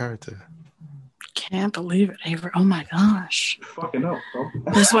lost the character. Can't believe it, Avery. Oh my gosh. Fucking up, bro.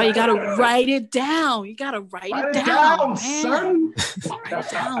 That's why you gotta write it down. You gotta write it down, son. Write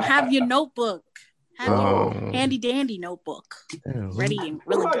it down. Have your notebook. Have your handy dandy notebook. Ready and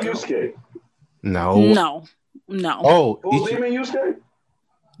really what about go. Yusuke? No. Oh, Demon Yusuke?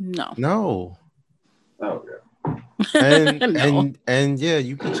 No. Oh, yeah. And yeah,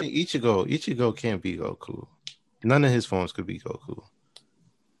 you mentioned Ichigo. Ichigo can't beat Goku. None of his forms could beat Goku.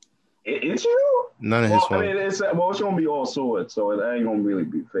 Ichigo? None of his forms. I mean, it's gonna be all swords, so it ain't gonna really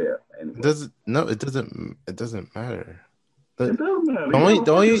be fair. Anyway. It doesn't matter. It doesn't matter. The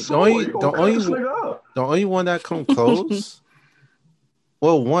only one that come close.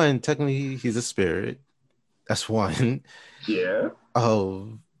 Well, one, technically he's a spirit. That's one. Yeah.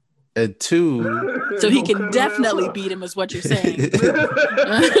 Oh, and two. So he can definitely beat him, is what you're saying. And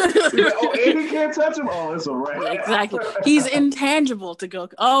he can't touch him. Oh, it's all right. Exactly. He's intangible to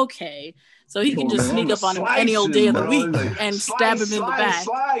Goku. Okay. So he can just sneak up on him any old day of the week and stab him in the back.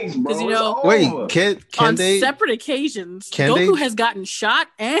 Because wait, can on they? Separate occasions, Goku has gotten shot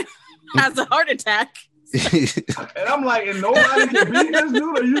and has a heart attack. And I'm like, and nobody can beat this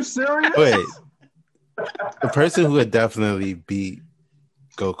dude? Are you serious? Wait. The person who would definitely beat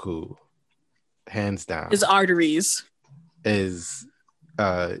Goku, hands down, his arteries is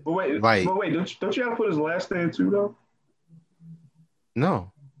But wait, don't you have to put his last name too though?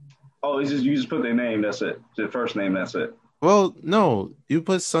 No. Oh, it's just you just put their name, that's it. Their first name, that's it. Well, no. You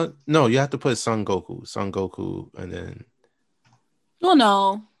put you have to put Son Goku, and then well,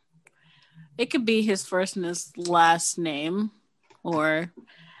 no. It could be his first and his last name, or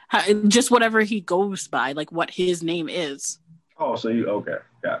just whatever he goes by, like what his name is. Oh, so you okay?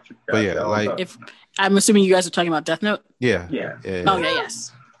 Gotcha. But yeah, like If I'm assuming you guys are talking about Death Note. yeah. Yeah. Oh yeah,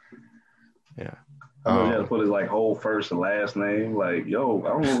 yes. Yeah. I know he had to put his like whole first and last name. Like, yo, I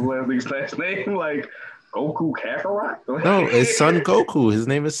don't know his last name. Like Goku Kakarot. No, it's Son Goku. His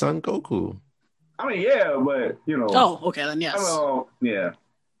name is Son Goku. I mean, yeah, but you know. Oh, okay, then yes. I know, yeah.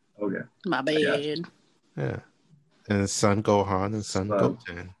 Okay. My bad. Yeah. And Son Gohan and Son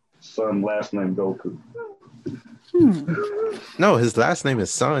Goten. Son last name Goku. No, his last name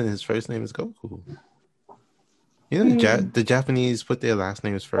is Son. His first name is Goku. You know, the Japanese put their last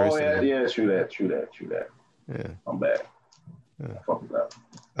names first. Oh yeah, true that. Yeah, I'm bad. Yeah. Fuck that.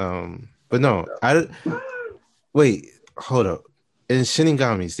 But no, wait, hold up. In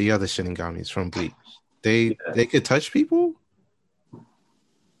Shinigamis, the other Shinigamis from Bleach, they could touch people.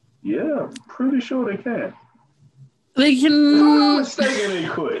 Yeah, pretty sure they can. They can. If I'm not mistaken, they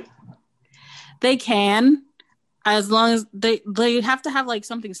could. They can, as long as they have to have like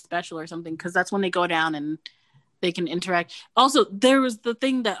something special or something, because that's when they go down and they can interact. Also, there was the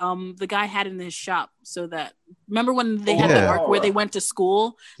thing that the guy had in his shop, so that remember when they had the arc where they went to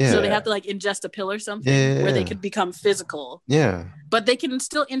school, so they have to like ingest a pill or something where they could become physical. Yeah, but they can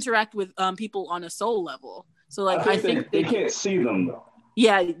still interact with people on a soul level. So like I think they can't see them though.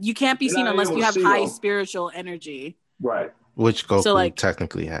 Yeah, you can't be seen unless you have high spiritual energy. Right. Which Goku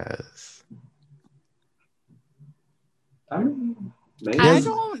technically has. I mean, maybe. I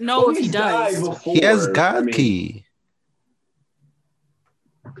don't know if he does. Before, he has God Ki.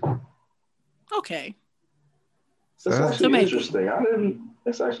 Okay. That's actually interesting.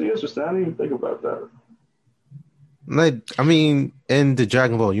 It's actually interesting. I didn't even think about that. Like, I mean, in the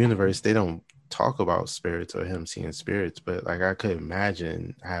Dragon Ball universe, they don't talk about spirits or him seeing spirits, but like I could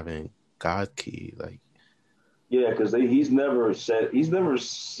imagine having God Ki, like. Yeah, because he's never said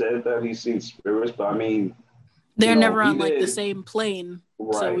that he's seen spirits, but I mean, they're never on like the same plane,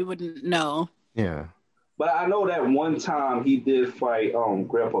 so we wouldn't know. Yeah, but I know that one time he did fight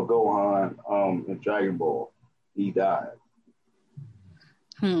Grandpa Gohan in Dragon Ball, he died.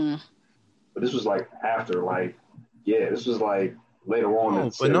 But this was like after, like, this was like later on. In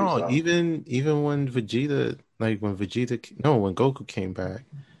the series, but no, even when Vegeta, when Goku came back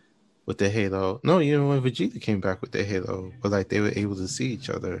with the Halo. No, even when Vegeta came back with the Halo, but like they were able to see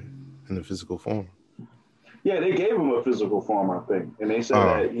each other in the physical form. Yeah, they gave him a physical form, I think, and they said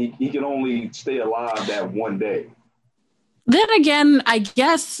that he can only stay alive that one day. Then again, I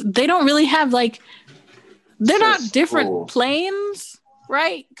guess they don't really have like they're not different planes,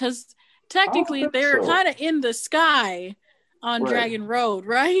 right? Because technically they're kind of in the sky on Dragon Road,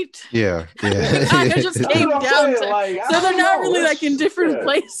 right? Yeah. I just came down to, so they're not really like in different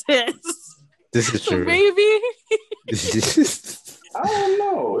places. This is true. Maybe. I don't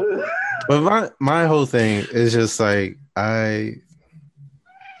know. But my whole thing is just like I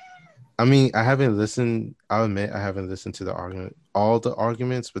mean, I haven't listened. I'll admit I haven't listened to all the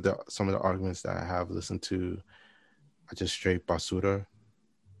arguments, but some of the arguments that I have listened to are just straight basura,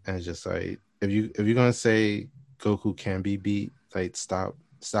 and it's just like if you're gonna say Goku can be beat, like stop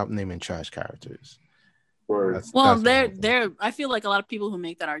naming trash characters. They're I feel like a lot of people who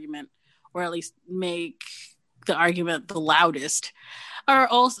make that argument, or at least make the argument the loudest, are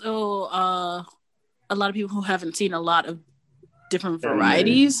also a lot of people who haven't seen a lot of different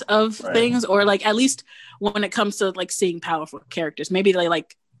varieties of things, or like at least when it comes to like seeing powerful characters, maybe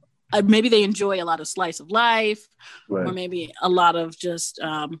they enjoy a lot of slice of life, or maybe a lot of just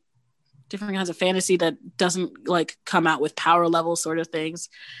different kinds of fantasy that doesn't like come out with power level sort of things.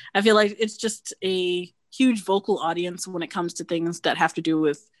 I feel like it's just a huge vocal audience when it comes to things that have to do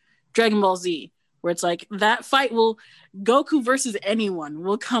with Dragon Ball Z, where it's like that fight Goku versus anyone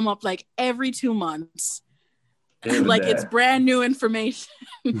will come up like every 2 months. Like it's brand new information.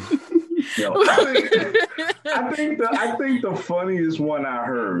 I think the funniest one I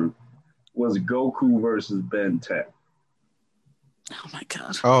heard was Goku versus Ben 10. Oh my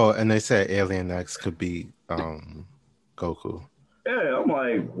god! Oh, and they said Alien X could be Goku. Yeah, I'm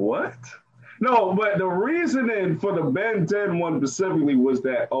like, what? No, but the reasoning for the Ben 10 one specifically was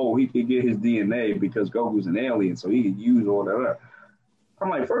that he could get his DNA because Goku's an alien, so he could use all that. I'm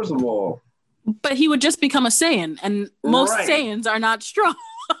like, first of all, but he would just become a Saiyan, and most Saiyans are not strong.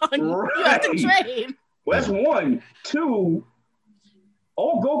 You have to train. Well, that's one. Two.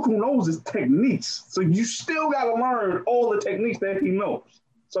 All Goku knows is techniques. So you still got to learn all the techniques that he knows.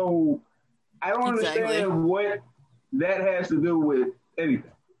 So I don't understand what that has to do with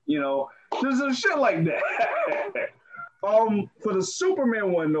anything. There's some shit like that. For the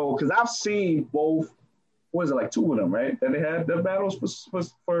Superman one, though, because I've seen both, what is it, like 2 of them, right? That they had the battles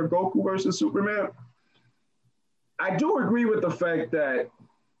for Goku versus Superman. I do agree with the fact that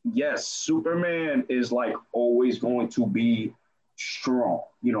yes, Superman is like always going to be strong,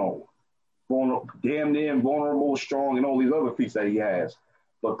 damn near invulnerable, strong, and all these other feats that he has.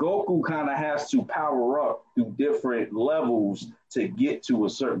 But Goku kind of has to power up through different levels to get to a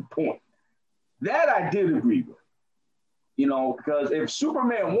certain point. That I did agree with, because if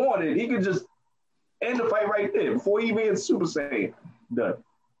Superman wanted, he could just end the fight right there before he even gets Super Saiyan done.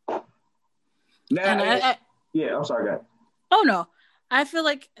 Now, yeah, I'm sorry, guys. Oh no, I feel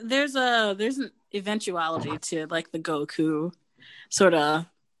like there's an eventuality to like the Goku sort of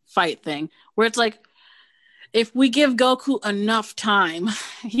fight thing where it's like if we give Goku enough time,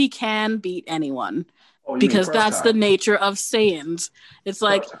 he can beat anyone because that's the nature of Saiyans. It's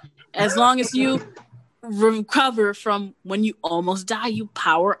like as long as you recover from when you almost die, you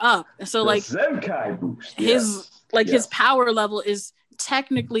power up. So like Zenkai boost. His power level is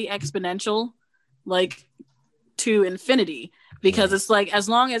technically exponential, like to infinity. Because it's like as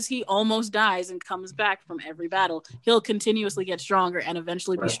long as he almost dies and comes back from every battle, he'll continuously get stronger and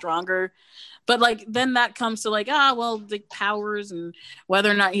eventually be stronger. But like then that comes to like the powers and whether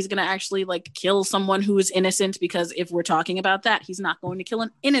or not he's gonna actually like kill someone who is innocent, because if we're talking about that, he's not going to kill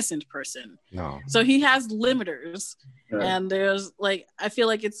an innocent person. No. So he has limiters. And there's like I feel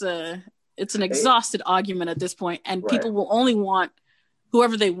like it's an exhausted argument at this point, and people will only want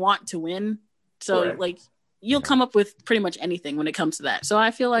whoever they want to win. So like you'll come up with pretty much anything when it comes to that. So I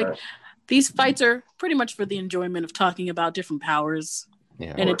feel like these fights are pretty much for the enjoyment of talking about different powers.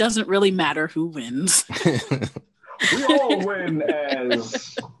 Yeah, and it doesn't really matter who wins. We all win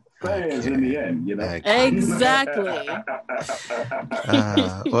as fans in the end, Exactly.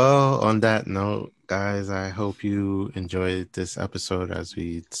 Well, on that note, guys, I hope you enjoyed this episode as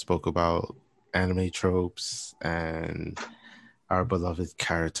we spoke about anime tropes and our beloved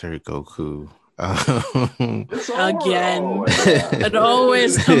character Goku. Again, it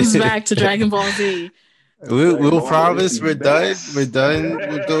always comes back to Dragon Ball Z. We'll promise we're done. We're done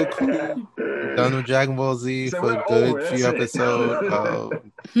with Goku. We're done with Dragon Ball Z for a good few episodes.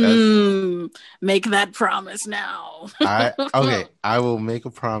 Make that promise now. I will make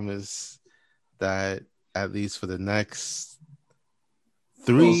a promise that at least for the next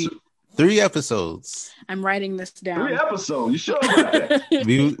three episodes. I'm writing this down. 3 episodes. You sure about that?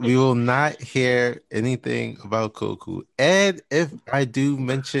 we will not hear anything about Goku. And if I do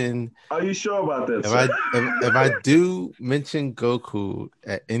mention, are you sure about this? If I do mention Goku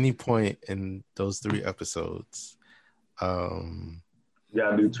at any point in those 3 episodes,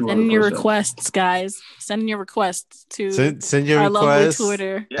 yeah, do 2. Send your requests, guys. Send your requests to send your our requests lovely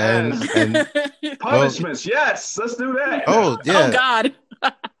Twitter. Yes. And punishments. Yes, let's do that. Oh yeah. Oh God.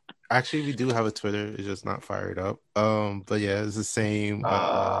 Actually, we do have a Twitter. It's just not fired up. But yeah, it's the same.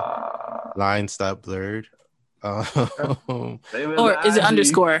 Lines stop blurred. Or is it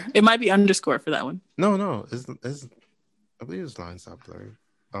underscore? It might be underscore for that one. No. It's I believe it's lines stop blurred.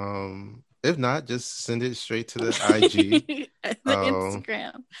 If not, just send it straight to the IG.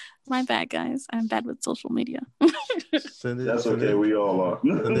 Instagram. My bad, guys. I'm bad with social media. That's okay. We all are.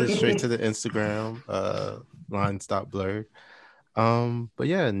 Send it straight to the Instagram. Lines stop blurred. But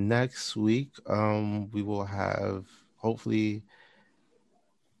yeah, next week we will have hopefully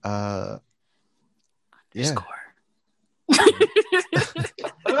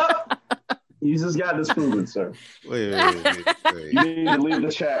You just got disproven, sir. Wait. You need to leave the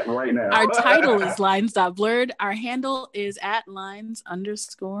chat right now. Our title is Lines.blurred. Our handle is at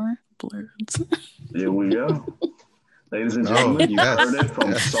 @lines_blurred. Here we go. Ladies and gentlemen, you heard it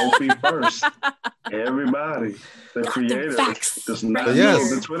from Sophie first. Everybody, the creator, does not know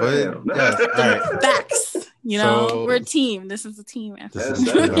the Twitter handle. Yes, right. Facts. We're a team. This is a team.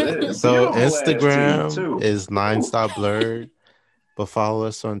 So Instagram is lines.blurred, but follow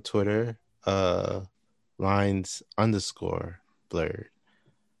us on Twitter, lines_blurred.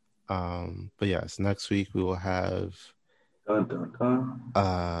 But yes, next week we will have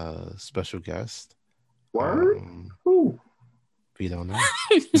special guest. Word? We don't know.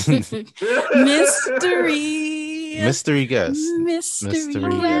 Mystery guest.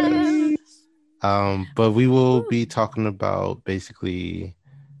 But we will be talking about basically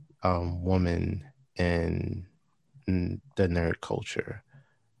women in the nerd culture.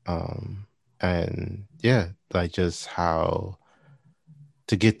 And yeah, like just how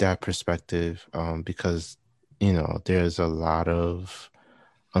to get that perspective, because there's a lot of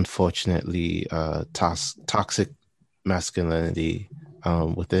unfortunately toxic masculinity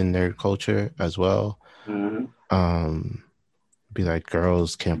within nerd culture as well. Mm-hmm. Be like,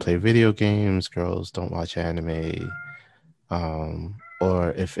 girls can't play video games, girls don't watch anime,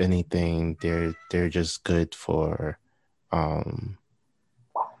 or if anything, they're just good for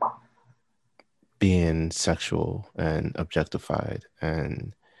being sexual and objectified.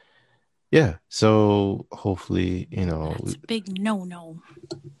 And yeah, so hopefully, That's a big no.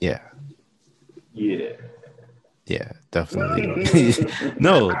 yeah, Yeah. definitely.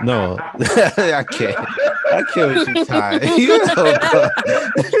 No, I can't with you, Ty.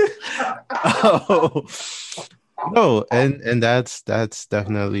 Oh, no, and that's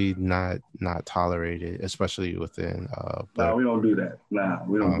definitely not tolerated, especially within Nah, we don't do that. Nah,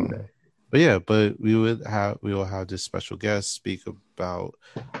 we don't do that. But yeah, but we will have this special guest speak about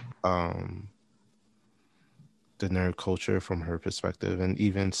the nerd culture from her perspective, and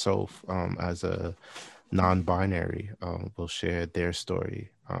even so, as a non-binary, will share their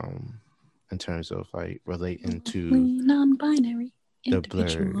story in terms of like relating to non-binary the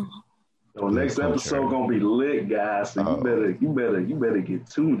individual. Blerd. So next episode gonna be lit, guys. So you better get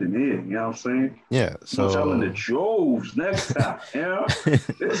tuned in. You know what I'm saying? Yeah. So y'all in the droves next time. You know?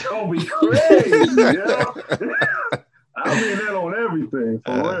 It's gonna be crazy. You know? I mean that on everything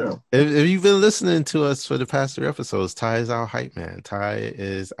for real. If you've been listening to us for the past 3 episodes, Ty is our hype man. Ty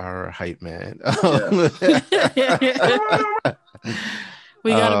is our hype man.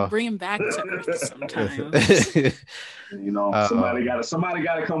 We gotta bring him back to Earth sometimes. You know, somebody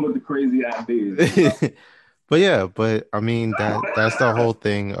gotta come with the crazy ideas. But I mean that's the whole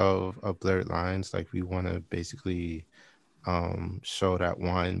thing of Blurred Lines. Like, we want to basically show that,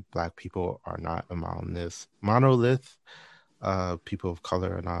 one, Black people are not a monolith. People of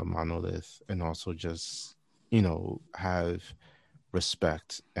color are not a monolith, and also just have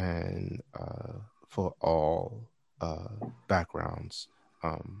respect and for all backgrounds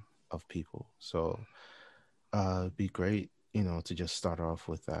of people. So it'd be great, to just start off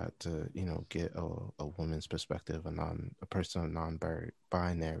with that, to get a woman's perspective, a person of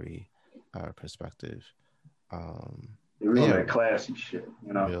non-binary perspective. We're on that classy shit,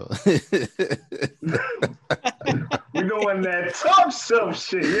 you know. We're doing that tough stuff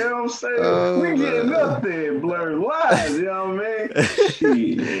shit, you know what I'm saying? We getting up there, Blurred Lines, you know what I mean?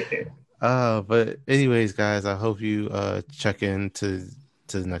 Shit. But anyways, guys, I hope you check in to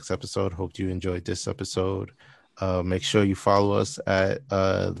the next episode. Hope you enjoyed this episode. Make sure you follow us at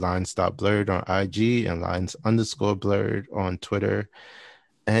lines.blurred on IG and lines_blurred on Twitter.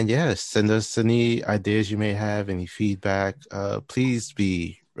 And yeah, send us any ideas you may have, any feedback. Please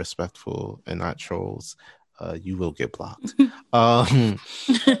be respectful and not trolls. You will get blocked.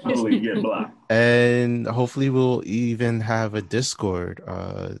 Totally get blocked. And hopefully we'll even have a Discord,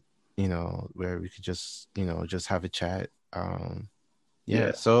 where we could just have a chat.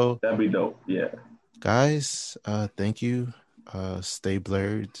 So that'd be dope. Yeah. Guys, thank you. Stay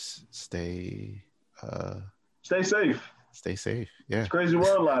blurred. Stay safe. Stay safe. Yeah. It's a crazy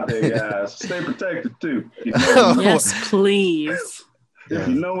world out there, guys. Stay protected too. Yes, please. If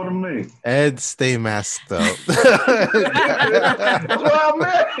you know what I mean. And stay masked up. That's what I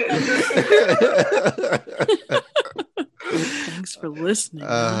meant. Thanks for listening.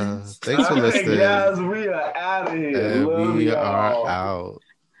 Thanks for listening, guys. We are out of here. We are out.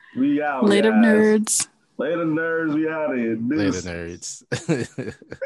 We out. Later, guys. nerds. Later, nerds. We out of here. Later, nerds.